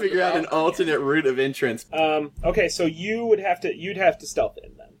gotta figure out an alternate route of entrance. Okay, so you'd have to stealth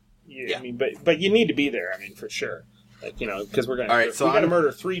in then. Yeah. I mean, but you need to be there. I mean, for sure. Because we're gonna. All right, so we gotta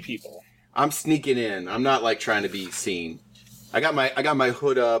murder 3 people. I'm sneaking in. I'm not trying to be seen. I got my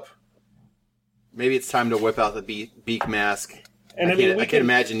hood up. Maybe it's time to whip out the beak mask. And I can't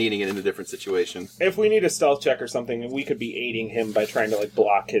imagine needing it in a different situation. If we need a stealth check or something, we could be aiding him by trying to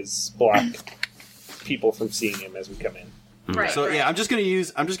block people from seeing him as we come in. Right. So yeah, I'm just gonna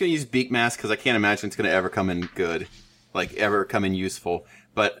use beak mask because I can't imagine it's gonna ever come in good, ever come in useful.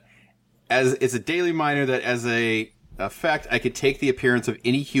 But as it's a daily minor that as a effect, I could take the appearance of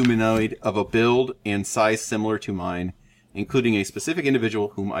any humanoid of a build and size similar to mine, including a specific individual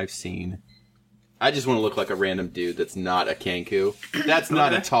whom I've seen. I just want to look like a random dude that's not a Kenku. That's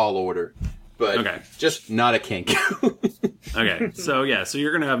not a tall order, but just not a Kenku. Okay, so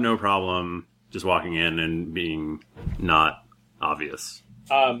you're going to have no problem just walking in and being not obvious.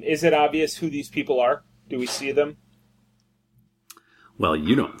 Is it obvious who these people are? Do we see them? Well,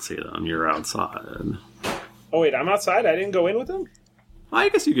 you don't see them. You're outside. Oh, wait, I'm outside? I didn't go in with them? I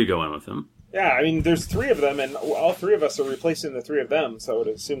guess you could go in with them. Yeah, I mean, there's 3 of them, and all 3 of us are replacing the 3 of them, so I would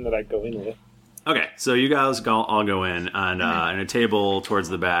assume that I'd go in with it. Okay, so you guys all go in, and in a table towards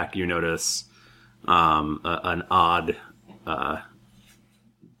the back, you notice an odd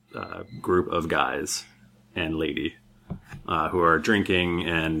group of guys and lady who are drinking,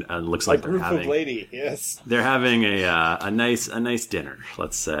 and looks like they're having... A group of lady, yes. They're having a nice dinner,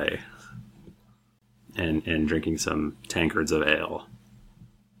 let's say, and drinking some tankards of ale.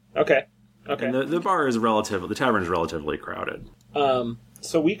 Okay. And the tavern is relatively crowded.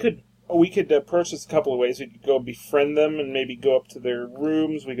 So we could approach this a couple of ways. We could go befriend them and maybe go up to their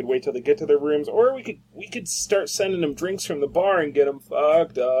rooms. We could wait till they get to their rooms, or we could start sending them drinks from the bar and get them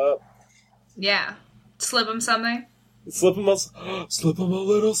fucked up. Yeah, slip them something. Slip them a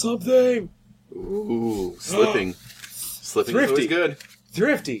little something. Ooh, slipping. Slipping is always good.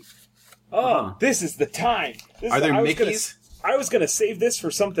 Thrifty. Oh, this is the time. Are there Mickeys? I was going to save this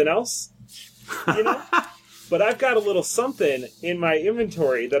for something else, you know? But I've got a little something in my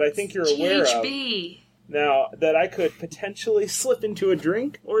inventory that I think you're aware of. Now, that I could potentially slip into a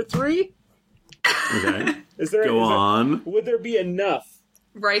drink or three. Okay. Go on. Would there be enough?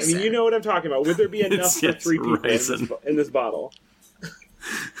 Ricin. I mean, you know what I'm talking about. Would there be enough for three people in this bottle?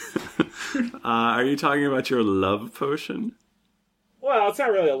 Are you talking about your love potion? Well, it's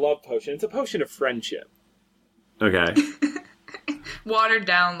not really a love potion. It's a potion of friendship. Okay. Watered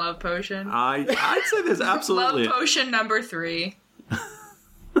down love potion. I'd say there's absolutely... Love potion number 3.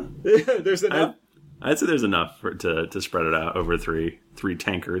 There's enough? I'd say there's enough to spread it out over three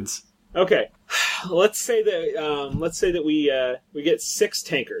tankards. Okay. Let's say that we get 6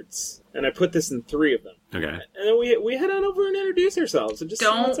 tankards, and I put this in 3 of them. Okay. And then we head on over and introduce ourselves. And just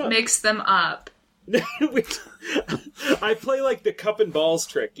don't mix them up. I play like the cup and balls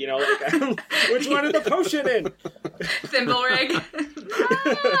trick, you know, like which one is the potion in? Thimble rig.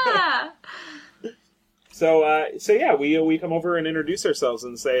 So yeah, we come over and introduce ourselves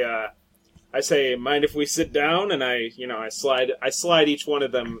and say, I say, mind if we sit down? And I slide each one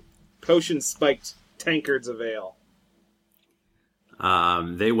of them potion spiked tankards of ale.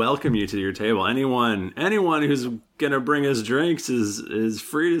 They welcome you to your table. Anyone who's gonna bring us drinks is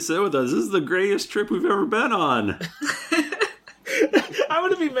free to sit with us. This is the greatest trip we've ever been on. I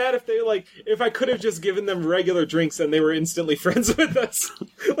would be mad if I could have just given them regular drinks and they were instantly friends with us.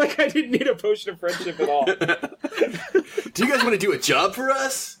 Like I didn't need a potion of friendship at all. Do you guys want to do a job for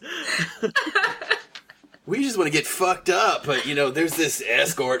us? We just want to get fucked up, but there's this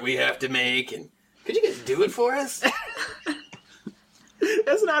escort we have to make, and could you guys do it for us?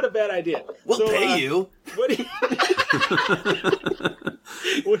 That's not a bad idea. We'll pay you. What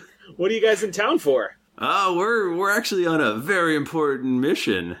are you guys in town for? We're actually on a very important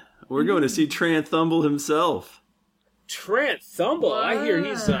mission. We're going to see Trant Thumble himself. Trant Thumble? Wow. I hear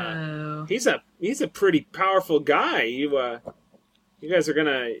he's a pretty powerful guy. You guys are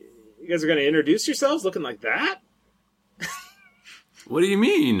gonna introduce yourselves looking like that? What do you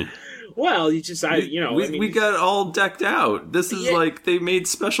mean? Well, we got all decked out. This is like they made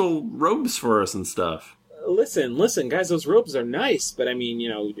special robes for us and stuff. Listen, guys, those robes are nice, but I mean,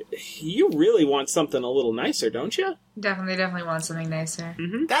 you really want something a little nicer, don't you? Definitely want something nicer.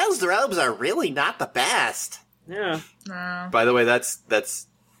 Mm-hmm. Those robes are really not the best. Yeah. No. By the way, that's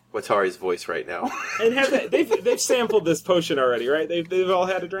Watari's voice right now. And they've sampled this potion already, right? They've all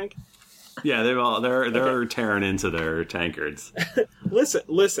had a drink. Yeah, they're tearing into their tankards. Listen.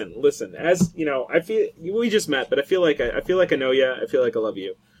 As I feel we just met, but I feel like I know you. I feel like I love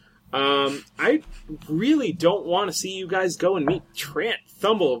you. I really don't want to see you guys go and meet Trant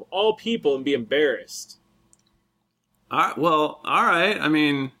Thumble of all people and be embarrassed. All right. I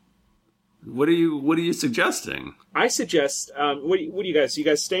mean, what are you suggesting? I suggest. What do you guys? You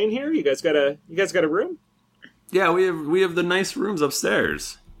guys staying here? You guys got a room? Yeah, we have the nice rooms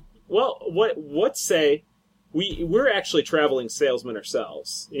upstairs. Well, what say we're actually traveling salesmen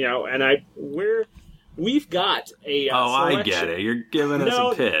ourselves, and we've got a selection. I get it. You're giving us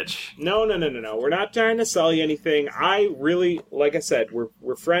a pitch. No. We're not trying to sell you anything. I really, like I said,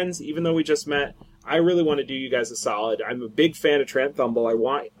 we're friends, even though we just met. I really want to do you guys a solid. I'm a big fan of Trant Thumble. I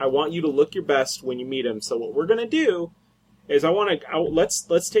want you to look your best when you meet him. So what we're gonna do is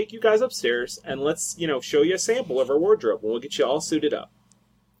let's take you guys upstairs and let's show you a sample of our wardrobe, and we'll get you all suited up.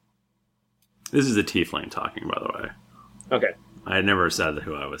 This is a tiefling talking, by the way. Okay. I had never said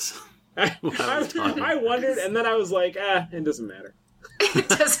who I was. I wondered, and then I was like, it doesn't matter. It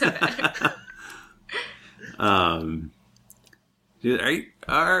doesn't matter.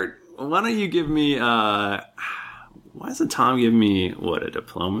 Why don't you give me, why doesn't Tom give me, a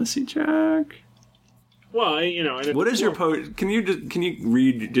diplomacy check? Well, what is your potion? Can you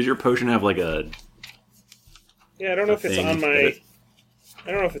read, does your potion have like a... Yeah, I don't know if it's on my... I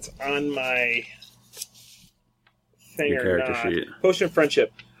don't know if it's on my thing or not. Sheet. Potion of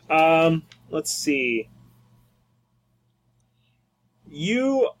Friendship. Let's see.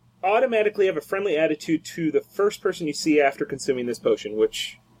 You automatically have a friendly attitude to the first person you see after consuming this potion,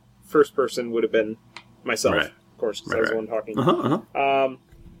 which first person would have been myself, right. Of course, because I was the one talking. Uh-huh.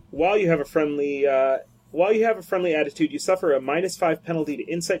 While you have a friendly attitude, you suffer a -5 penalty to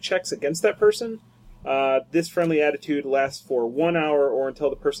insight checks against that person. This friendly attitude lasts for 1 hour or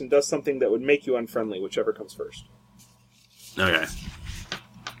until the person does something that would make you unfriendly, whichever comes first. Okay.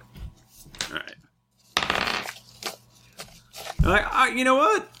 All right. You know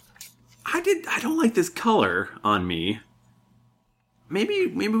what? I don't like this color on me. Maybe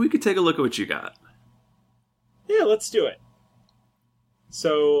we could take a look at what you got. Yeah, let's do it.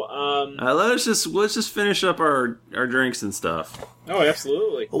 So, let's just finish up our drinks and stuff. Oh,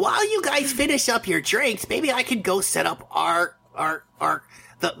 absolutely. While you guys finish up your drinks, maybe I could go set up all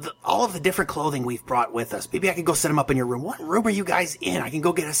of the different clothing we've brought with us. Maybe I could go set them up in your room. What room are you guys in? I can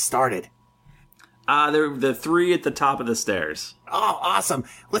go get us started. They're the 3 at the top of the stairs. Oh, awesome.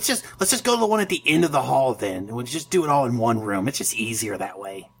 Let's just go to the one at the end of the hall then. We'll just do it all in one room. It's just easier that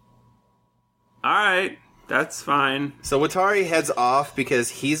way. All right. That's fine. So Watari heads off because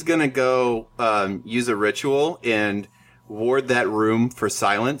he's going to go use a ritual and ward that room for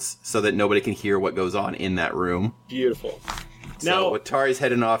silence so that nobody can hear what goes on in that room. Beautiful. So Watari's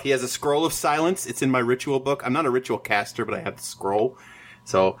heading off. He has a scroll of silence. It's in my ritual book. I'm not a ritual caster, but I have the scroll.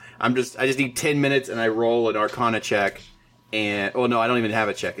 So I just need 10 minutes and I roll an Arcana check. And no, I don't even have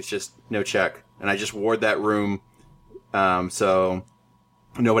a check. It's just no check. And I just ward that room so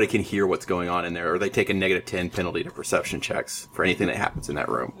nobody can hear what's going on in there, or they take a -10 penalty to perception checks for anything that happens in that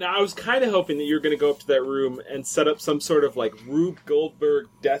room. Now, I was kind of hoping that you were going to go up to that room and set up some sort of, like, Rube Goldberg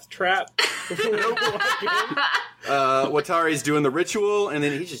death trap. Watari's doing the ritual, and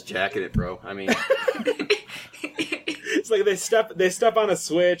then he's just jacking it, bro. I mean... It's like they step on a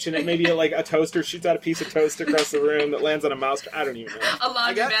switch, and it maybe like a toaster shoots out a piece of toast across the room that lands on a mouse. I don't even know. A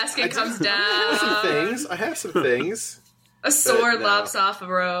laundry basket comes down. I have some things. A sword lops off a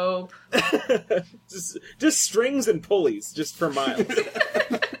rope. just strings and pulleys, just for miles.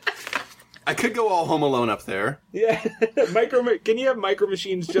 I could go all Home Alone up there. Yeah. Can you have micro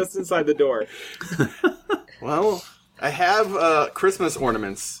machines just inside the door? Well, I have Christmas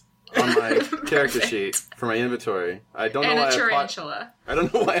ornaments on my character sheet for my inventory. I don't know why tarantula. I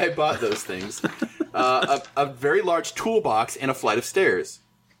don't know why I bought those things. A very large toolbox and a flight of stairs.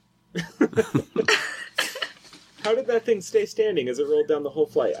 How did that thing stay standing as it rolled down the whole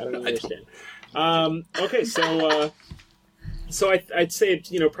flight? I don't understand. Okay, so I'd say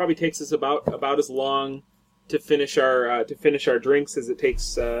it probably takes us about as long to finish our drinks as it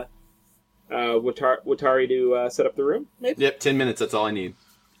takes Watari to set up the room. Maybe? Yep, 10 minutes. That's all I need.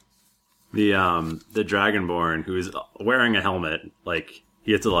 The Dragonborn, who's wearing a helmet, like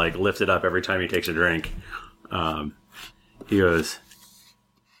he has to like lift it up every time he takes a drink. He goes,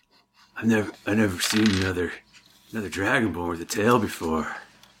 I've never seen another Dragonborn with a tail before.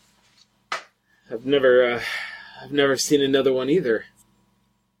 I've never seen another one either.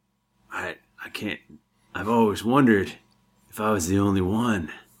 I can't. I've always wondered if I was the only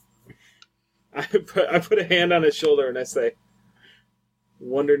one. I put a hand on his shoulder and I say,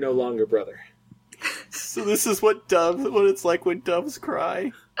 "Wonder no longer, brother." So this is what it's like when doves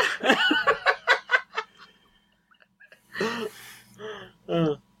cry.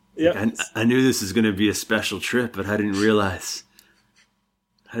 Yeah. I knew this was going to be a special trip, but I didn't realize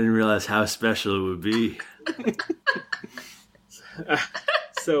how special it would be.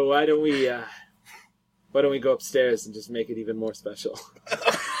 So why don't we go upstairs and just make it even more special?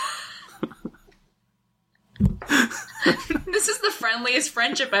 This is the friendliest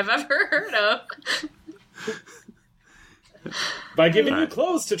friendship I've ever heard of. By giving you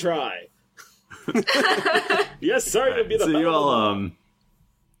clothes to try. Yes, sorry to be the. So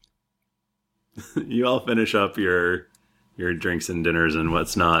you all finish up your drinks and dinners and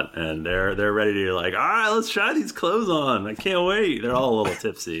what's not, and they're ready to like, all right, let's try these clothes on. I can't wait. They're all a little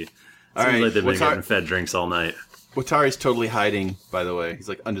tipsy. Seems like they've been getting fed drinks all night. Watari's totally hiding, by the way. He's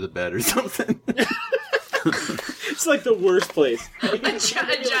like under the bed or something. It's like the worst place. A giant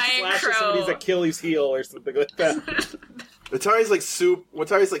crow. Somebody's Achilles heel or something like that. Watari's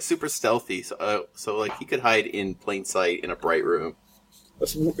like super stealthy, so like he could hide in plain sight in a bright room. A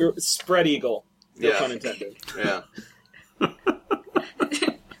spread eagle. No pun intended. Yeah.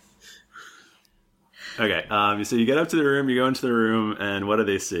 Okay, so you get up to the room, you go into the room, and what do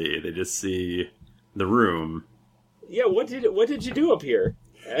they see? They just see the room. Yeah, what did you do up here?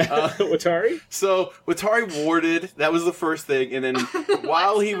 Watari? So Watari warded, that was the first thing, and then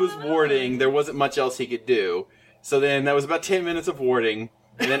while he was warding, there wasn't much else he could do. So then that was about 10 minutes of warding,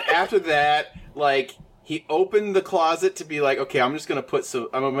 and then after that, like, he opened the closet to be like, okay, I'm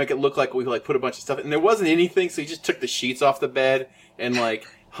gonna make it look like we like put a bunch of stuff, and there wasn't anything, so he just took the sheets off the bed and like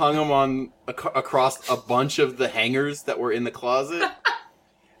hung them on across a bunch of the hangers that were in the closet.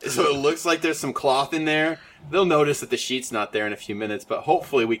 So it looks like there's some cloth in there. They'll notice that the sheet's not there in a few minutes, but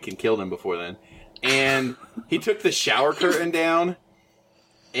hopefully we can kill them before then. And he took the shower curtain down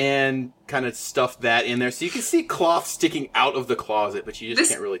and kind of stuffed that in there. So you can see cloth sticking out of the closet, but you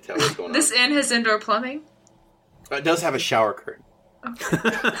just can't really tell what's going on. This inn has indoor plumbing? It does have a shower curtain. Okay.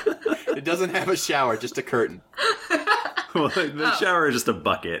 It doesn't have a shower, just a curtain. Well, the shower is just a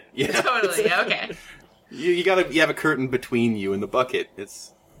bucket. Yeah. Totally, okay. You have a curtain between you and the bucket.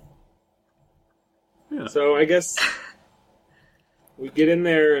 It's... Yeah. So I guess we get in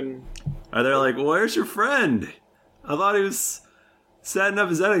there and... Are they like, where's your friend? I thought he was setting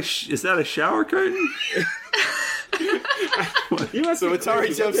up. Is that a shower curtain? So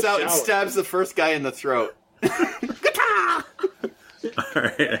Atari jumps out and stabs the first guy in the throat.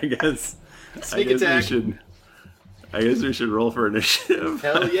 Alright, I guess attack. I guess we should roll for initiative.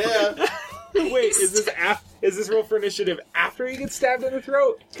 Hell yeah. Wait, is this roll for initiative after he gets stabbed in the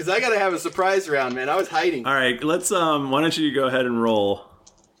throat? Because I gotta have a surprise round, man. I was hiding. Alright, let's why don't you go ahead and roll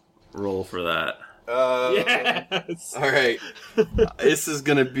for that. Yes. Alright. This is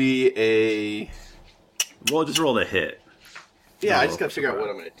gonna be a... Just roll the hit. Yeah, I just gotta figure out what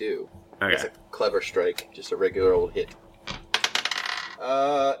I'm gonna do. Okay. It's a clever strike, just a regular old hit.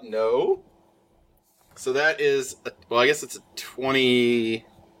 No. So that is, I guess it's a 20...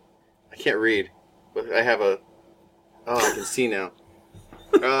 I can't read, but I have I can see now.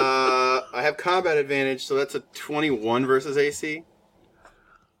 I have combat advantage, so that's a 21 versus AC.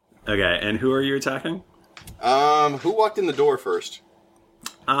 Okay, and who are you attacking? Who walked in the door first?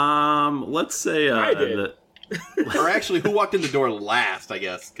 Let's say I did. Or actually, who walked in the door last, I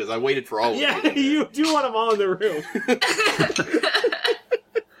guess, because I waited for all of them. Yeah, you do want them all in the room.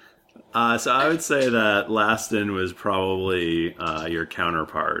 So I would say that Laston was probably your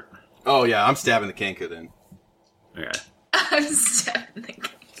counterpart. Oh, yeah, I'm stabbing the Kenku then. Okay. I'm stabbing the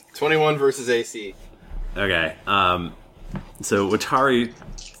Kenku. 21 versus AC. Okay. So Watari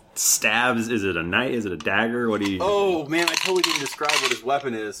stabs. Is it a knife? Is it a dagger? What do you... Oh, man, I totally didn't describe what his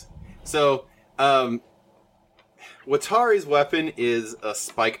weapon is. So, Watari's weapon is a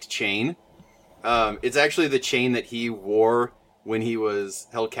spiked chain. It's actually the chain that he wore when he was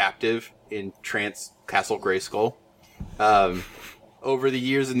held captive in Trance Castle Grayskull. Over the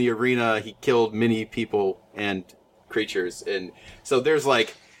years in the arena, he killed many people and creatures. And so there's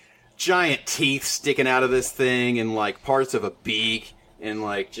like giant teeth sticking out of this thing and like parts of a beak and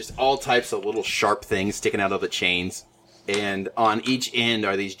like just all types of little sharp things sticking out of the chains. And on each end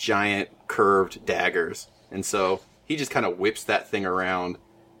are these giant curved daggers. And so he just kind of whips that thing around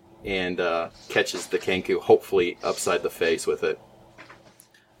and catches the Kenku, hopefully upside the face with it.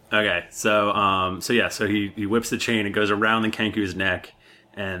 Okay, so he whips the chain, it goes around the Kenku's neck,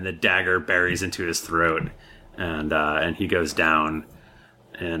 and the dagger buries into his throat, and he goes down,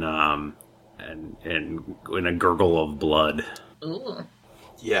 and in a gurgle of blood. Ooh.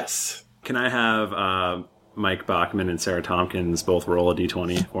 Yes. Can I have Mike Bachman and Sarah Tompkins both roll a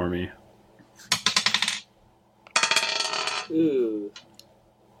d20 for me? Ooh.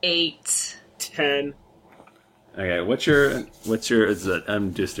 8. 10. Okay, what's your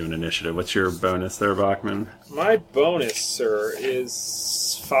I'm just doing initiative. What's your bonus there, Bachman? My bonus, sir,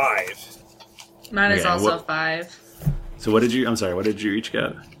 is 5. Mine is also 5. So what did you each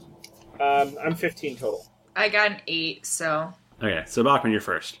get? I'm 15 total. I got an 8, so... Okay, so Bachman, you're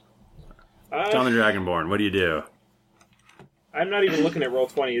first. John the Dragonborn, what do you do? I'm not even looking at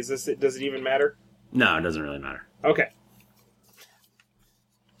Roll20. Does it even matter? No, it doesn't really matter. Okay.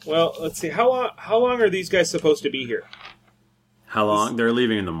 Well, let's see. How long are these guys supposed to be here? How long? They're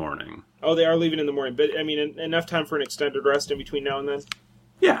leaving in the morning. Oh, they are leaving in the morning. But, I mean, enough time for an extended rest in between now and then?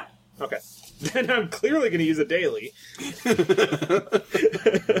 Yeah. Okay. Then I'm clearly going to use a daily.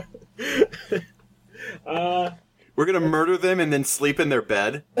 We're going to murder them and then sleep in their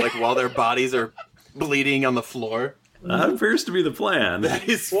bed, like while their bodies are bleeding on the floor. That appears to be the plan. That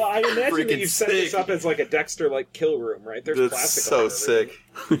is well, I imagine that you've sick. set this up as like a Dexter-like kill room, right? There's That's plastic so sick.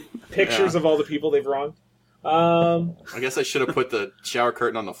 Pictures of all the people they've wronged. I guess I should have put the shower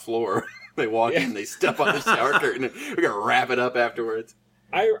curtain on the floor. They walk in, they step on the shower curtain, and we're going to wrap it up afterwards.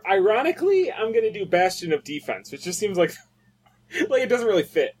 Ironically, I'm going to do Bastion of Defense, which just seems like it doesn't really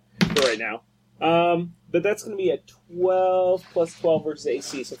fit for right now. But that's going to be a 12 plus 12 versus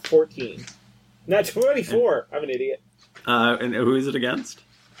AC, so 14. Not 24. I'm an idiot. And who is it against?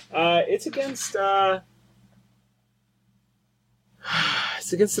 It's against the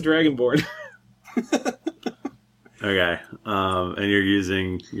Dragonborn. Okay. And you're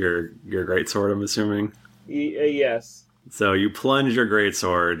using your greatsword, I'm assuming? Yes. So you plunge your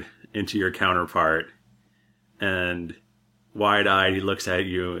greatsword into your counterpart, and wide-eyed he looks at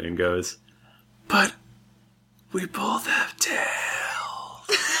you and goes, "But we both have tails."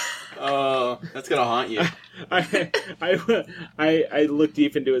 Oh, that's gonna haunt you. I look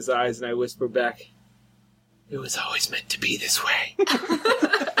deep into his eyes and I whisper back, "It was always meant to be this way."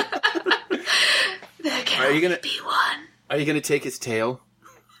 There can be one. Are you gonna take his tail?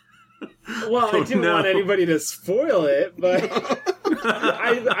 Well, I didn't want anybody to spoil it, but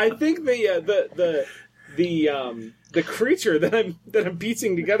I think the the creature that I'm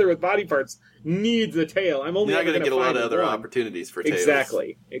piecing together with body parts needs a tail. I'm only You're not going to get a lot of other one. opportunities for tails.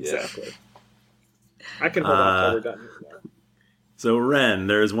 Exactly. Yeah. I can hold off till we're done. So, Ren,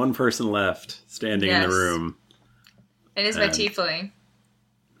 there is one person left standing in the room. It is my tiefling.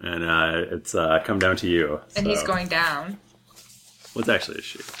 And it's come down to you. And he's going down. What's actually a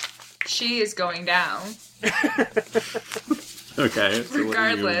she? She is going down. Okay. So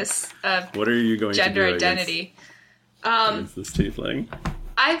regardless of what are you going gender to do identity. Against this tiefling?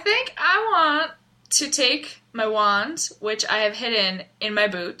 I think I want to take my wand, which I have hidden in my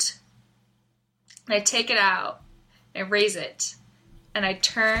boot, and I take it out, and I raise it, and I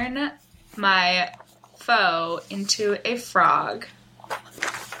turn my foe into a frog.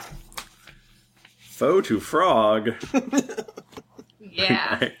 Foe to frog?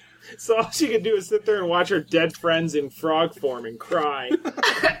 Yeah. Okay. So all she can do is sit there and watch her dead friends in frog form and cry.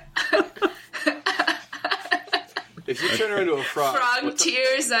 If you turn her into a frog... Frog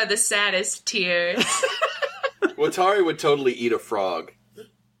tears are the saddest tears. Watari would totally eat a frog.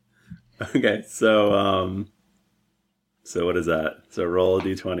 Okay, so what is that? So roll a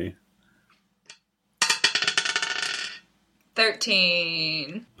d20.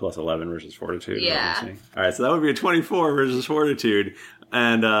 13. Plus 11 versus fortitude. Yeah. Alright, so that would be a 24 versus fortitude.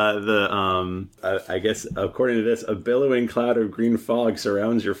 And I guess, according to this, a billowing cloud of green fog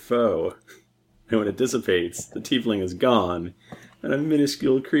surrounds your foe. And when it dissipates, the tiefling is gone, and a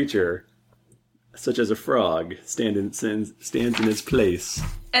minuscule creature, such as a frog, stands in its place.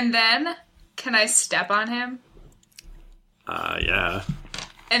 And then, can I step on him? Yeah.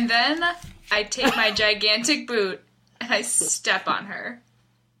 And then, I take my gigantic boot, and I step on her.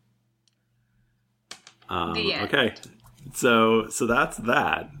 The end. Okay. So that's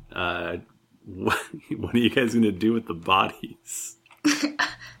that. What are you guys going to do with the bodies?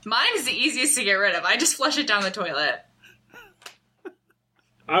 Mine is the easiest to get rid of. I just flush it down the toilet.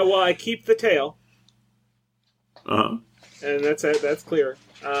 I keep the tail. Uh-huh. And that's clear.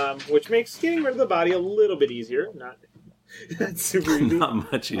 Which makes getting rid of the body a little bit easier. Not super easy.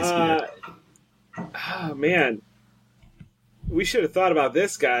 Not much easier. Oh, man. We should have thought about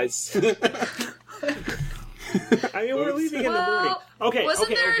this, guys. I mean, we're leaving in the morning. Okay, wasn't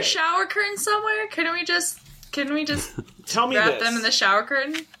there okay. a shower curtain somewhere? Can we just tell me wrap this. them in the shower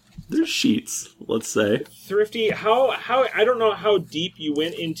curtain? There's sheets, let's say. Thrifty, how I don't know how deep you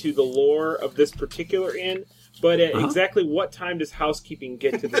went into the lore of this particular inn, but at exactly what time does housekeeping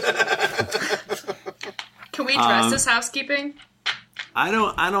get to this inn? Can we dress as housekeeping? I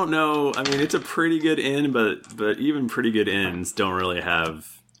don't know. I mean, it's a pretty good inn, but even pretty good inns don't really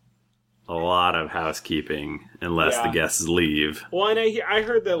have a lot of housekeeping unless the guests leave. Well, and I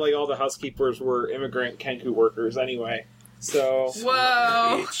heard that like all the housekeepers were immigrant Kenku workers anyway. So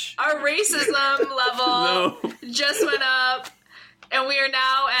whoa, our racism level just went up, and we are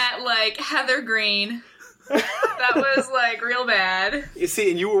now at like Heather Green. That was like real bad. You see,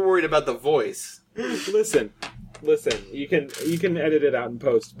 and you were worried about the voice. Listen. You can edit it out in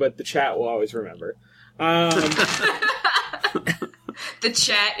post, but the chat will always remember. The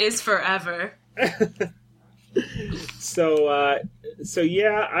chat is forever. So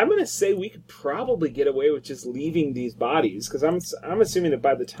yeah, I'm gonna say we could probably get away with just leaving these bodies because I'm assuming that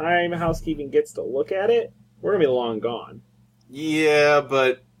by the time housekeeping gets to look at it, we're gonna be long gone. Yeah,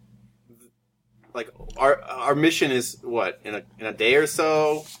 but like our mission is what in a day or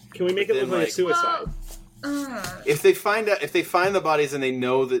so. Can we make it look like a suicide? If they find the bodies and they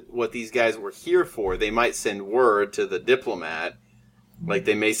know that what these guys were here for, they might send word to the diplomat. Like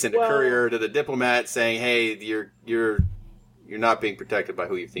they may send a courier to the diplomat saying, "Hey, you're not being protected by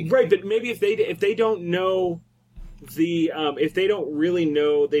who you think." Right, but maybe if they don't know if they don't really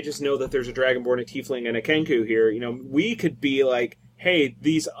know, they just know that there's a dragonborn, a tiefling, and a kenku here. You know, we could be like, "Hey,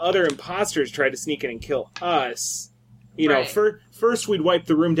 these other imposters tried to sneak in and kill us." You know, first we'd wipe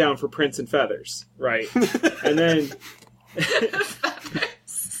the room down for prints and feathers, right? And then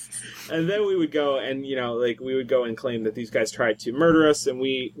and then we would go and, you know, like we would go and claim that these guys tried to murder us and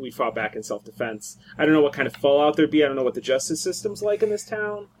we fought back in self-defense. I don't know what kind of fallout there'd be. I don't know what the justice system's like in this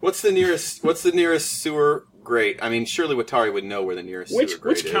town. What's the nearest sewer grate? I mean, surely Watari would know where the nearest sewer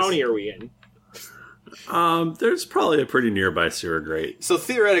grate is. Which county are we in? There's probably a pretty nearby sewer grate. So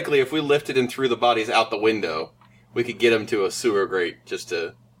theoretically, if we lifted and threw the bodies out the window, we could get them to a sewer grate just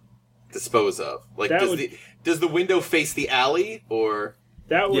to dispose of. Like, does the window face the alley, or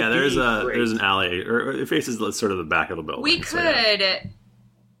that would there's an alley, or it faces sort of the back of the building. We could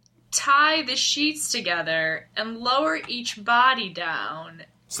tie the sheets together and lower each body down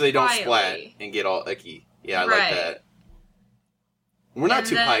so they don't quietly. splat and get all icky. Yeah, I like that. We're not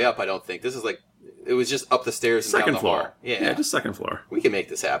too high up, I don't think. This is like it was just up the stairs and Second down the floor. hall. Yeah. Yeah, just second floor. We can make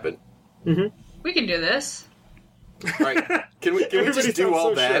this happen. Mm-hmm. We can do this. All right. Can we just do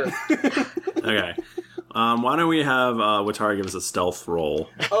all that? Sure. Okay. Why don't we have Watari give us a stealth roll?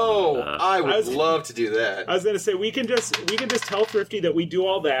 I would love to do that. I was going to say we can just tell Thrifty that we do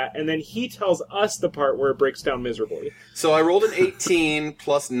all that, and then he tells us the part where it breaks down miserably. So I rolled an 18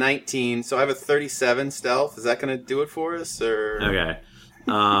 plus 19, so I have a 37 stealth. Is that going to do it for us, or Okay.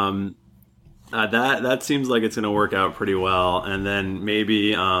 That seems like it's going to work out pretty well, and then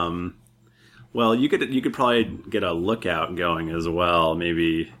maybe well, you could probably get a lookout going as well.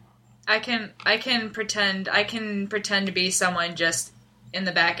 Maybe I can pretend to be someone just in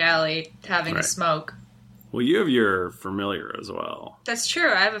the back alley having a smoke. Well, you have your familiar as well. That's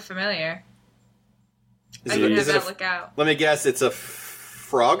true. I have a familiar. Is I it- can is have it that a- look out. Let me guess. It's a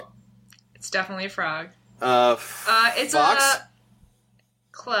frog. It's definitely a frog. It's fox? a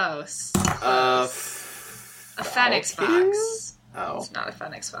close. A Phoenix fox. Oh, It's not a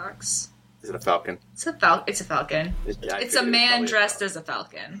phoenix fox. is it a falcon? It's a falcon. Yeah, I It's a figured it was man probably dressed as a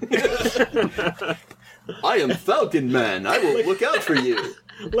falcon. I am Falcon Man. I will look out for you.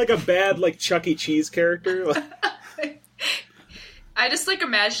 Like a bad, Chuck E. Cheese character. I just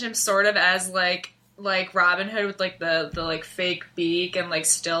imagine him sort of as like Robin Hood with the fake beak and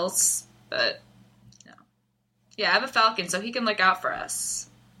stilts, but no. Yeah, I have a falcon, so he can look out for us.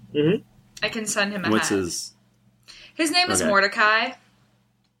 Mm-hmm. I can send him ahead. What's his? His name is Okay. Mordecai.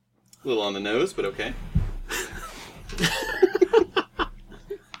 A little on the nose, but okay.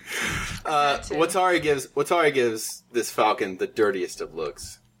 Watari gives this falcon the dirtiest of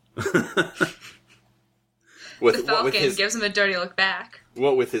looks. The falcon gives him a dirty look back.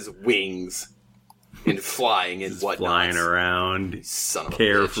 What with his wings and flying and whatnot. Flying around, son of a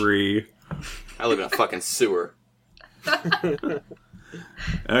carefree. I live in a fucking sewer.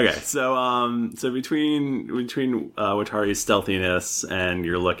 Okay, so between Watari's stealthiness and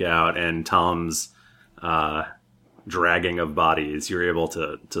your lookout and Tom's dragging of bodies, you're able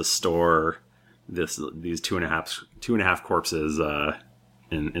to store these two and a half corpses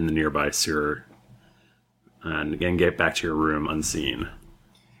in the nearby sewer, and again get back to your room unseen.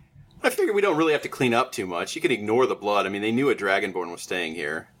 I figure we don't really have to clean up too much. You can ignore the blood. I mean, they knew a Dragonborn was staying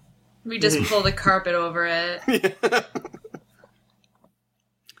here. We just pull the carpet over it.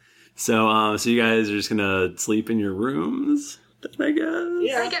 So you guys are just gonna sleep in your rooms, I guess?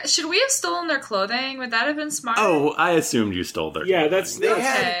 Yeah. Should we have stolen their clothing? Would that have been smart? Oh, I assumed you stole their Yeah,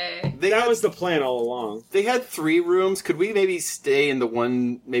 clothing. that was the plan all along. They had 3 rooms. Could we maybe stay in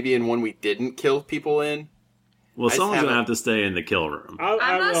one we didn't kill people in? Well, someone's gonna have to stay in the kill room. I'm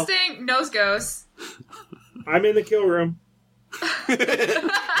not staying. Nose goes. I'm in the kill room.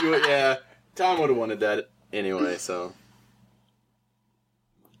 Yeah, Tom would have wanted that anyway, so...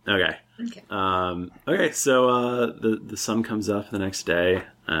 Okay. Okay. So the sun comes up the next day,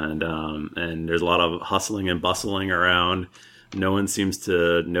 and there's a lot of hustling and bustling around. No one seems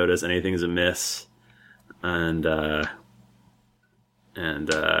to notice anything's amiss, and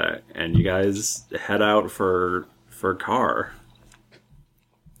you guys head out for car.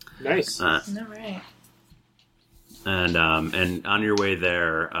 Nice. All right. And on your way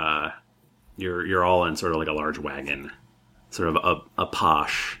there, you're all in sort of like a large wagon. Sort of a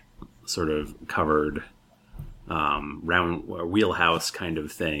posh, sort of covered, round wheelhouse kind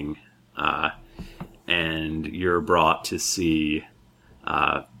of thing, and you're brought to see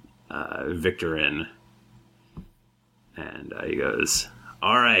Victorin, and he goes,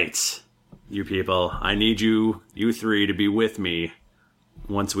 "All right, you people, I need you 3 to be with me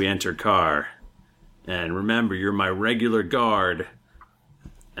once we enter car, and remember, you're my regular guard."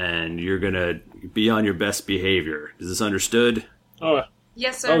 And you're gonna be on your best behavior. Is this understood? Oh,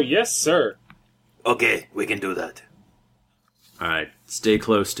 yes, sir. Oh, yes, sir. Okay, we can do that. All right, stay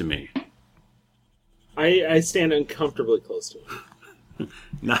close to me. I stand uncomfortably close to him.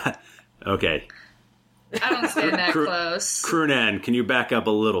 Not okay. I don't stand that close. Croonan, can you back up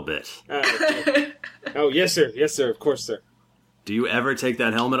a little bit? Oh, yes, sir. Yes, sir. Of course, sir. Do you ever take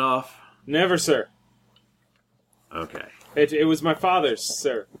that helmet off? Never, sir. Okay. It was my father's,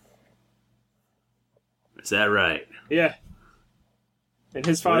 sir. Is that right? Yeah. And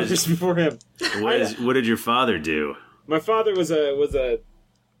his father's before him. What did your father do? My father was a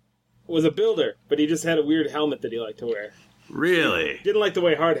builder, but he just had a weird helmet that he liked to wear. Really? Didn't like the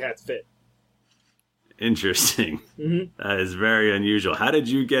way hard hats fit. Interesting. Mm-hmm. That is very unusual. How did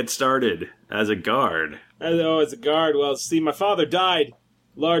you get started as a guard? As a guard, well, see, my father died.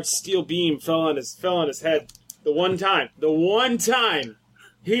 Large steel beam fell on his head. The one time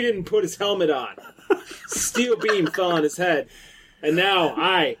he didn't put his helmet on. Steel beam fell on his head. And now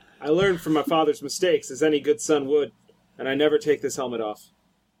I I learned from my father's mistakes, as any good son would, and I never take this helmet off.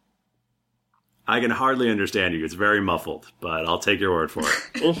 I can hardly understand you. It's very muffled, but I'll take your word for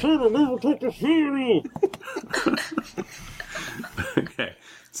it. I said I'll never take this helmet. Okay,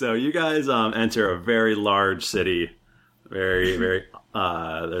 so you guys enter a very large city. Very, very.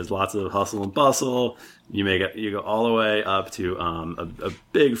 There's lots of hustle and bustle. You go all the way up to a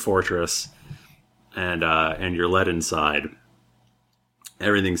big fortress, and you're led inside.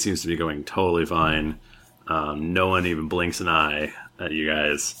 Everything seems to be going totally fine. No one even blinks an eye at you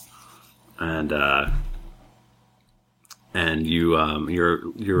guys, and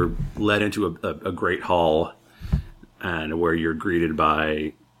you're led into a great hall, and where you're greeted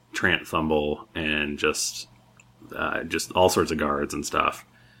by Trant Thumble and just all sorts of guards and stuff,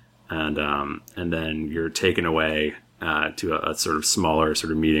 and then you're taken away to a sort of smaller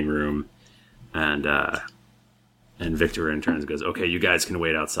sort of meeting room, and Victor in turn goes, "Okay, you guys can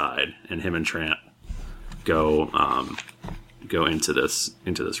wait outside," and him and Trant go into this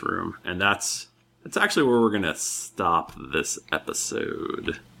room, and that's actually where we're gonna stop this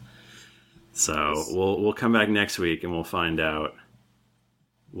episode. So we'll come back next week and we'll find out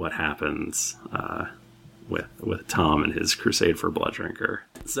what happens with Tom and his crusade for Blood Drinker.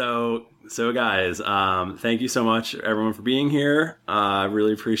 So guys, thank you so much everyone for being here. I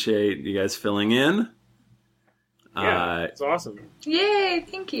really appreciate you guys filling in. Yeah, it's awesome. Yay!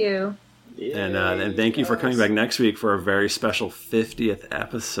 Thank you. And thank you for coming back next week for a very special 50th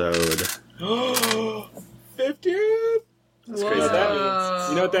episode. 50th? That's crazy.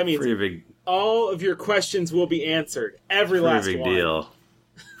 You know what that means? Pretty big. All of your questions will be answered. Every last one.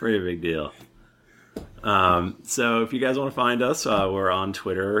 Pretty big deal. So if you guys want to find us, we're on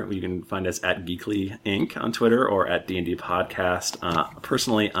Twitter. You can find us at Geekly Inc. on Twitter or at D&D Podcast.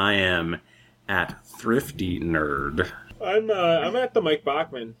 Personally, I am at Thrifty Nerd. I'm at the Mike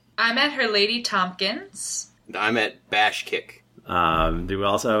Bachman. I'm at Her Lady Tompkins. I'm at Bash Kick. We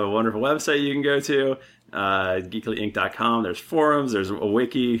also have a wonderful website you can go to, geeklyinc.com. There's forums, there's a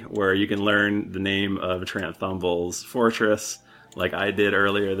wiki where you can learn the name of Trant Thumble's fortress, like I did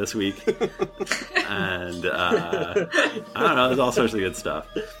earlier this week. And I don't know, there's all sorts of good stuff.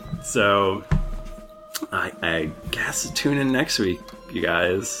 So I guess tune in next week, you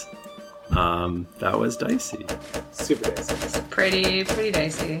guys. That was dicey. Super dicey. Pretty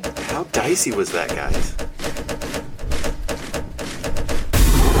dicey. How dicey was that, guys?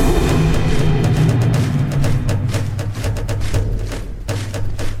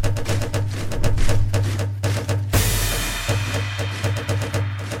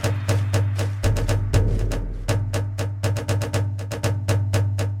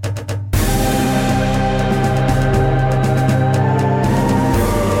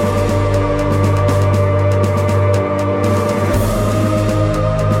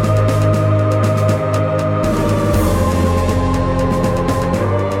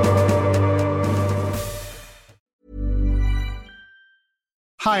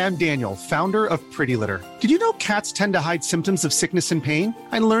 Hi, I'm Daniel, founder of Pretty Litter. Did you know cats tend to hide symptoms of sickness and pain?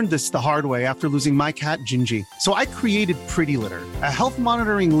 I learned this the hard way after losing my cat, Gingy. So I created Pretty Litter, a health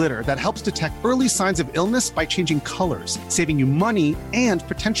monitoring litter that helps detect early signs of illness by changing colors, saving you money and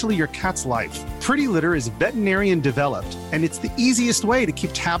potentially your cat's life. Pretty Litter is veterinarian developed, and it's the easiest way to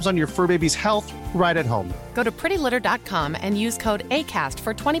keep tabs on your fur baby's health right at home. Go to prettylitter.com and use code ACAST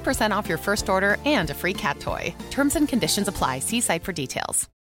for 20% off your first order and a free cat toy. Terms and conditions apply. See site for details.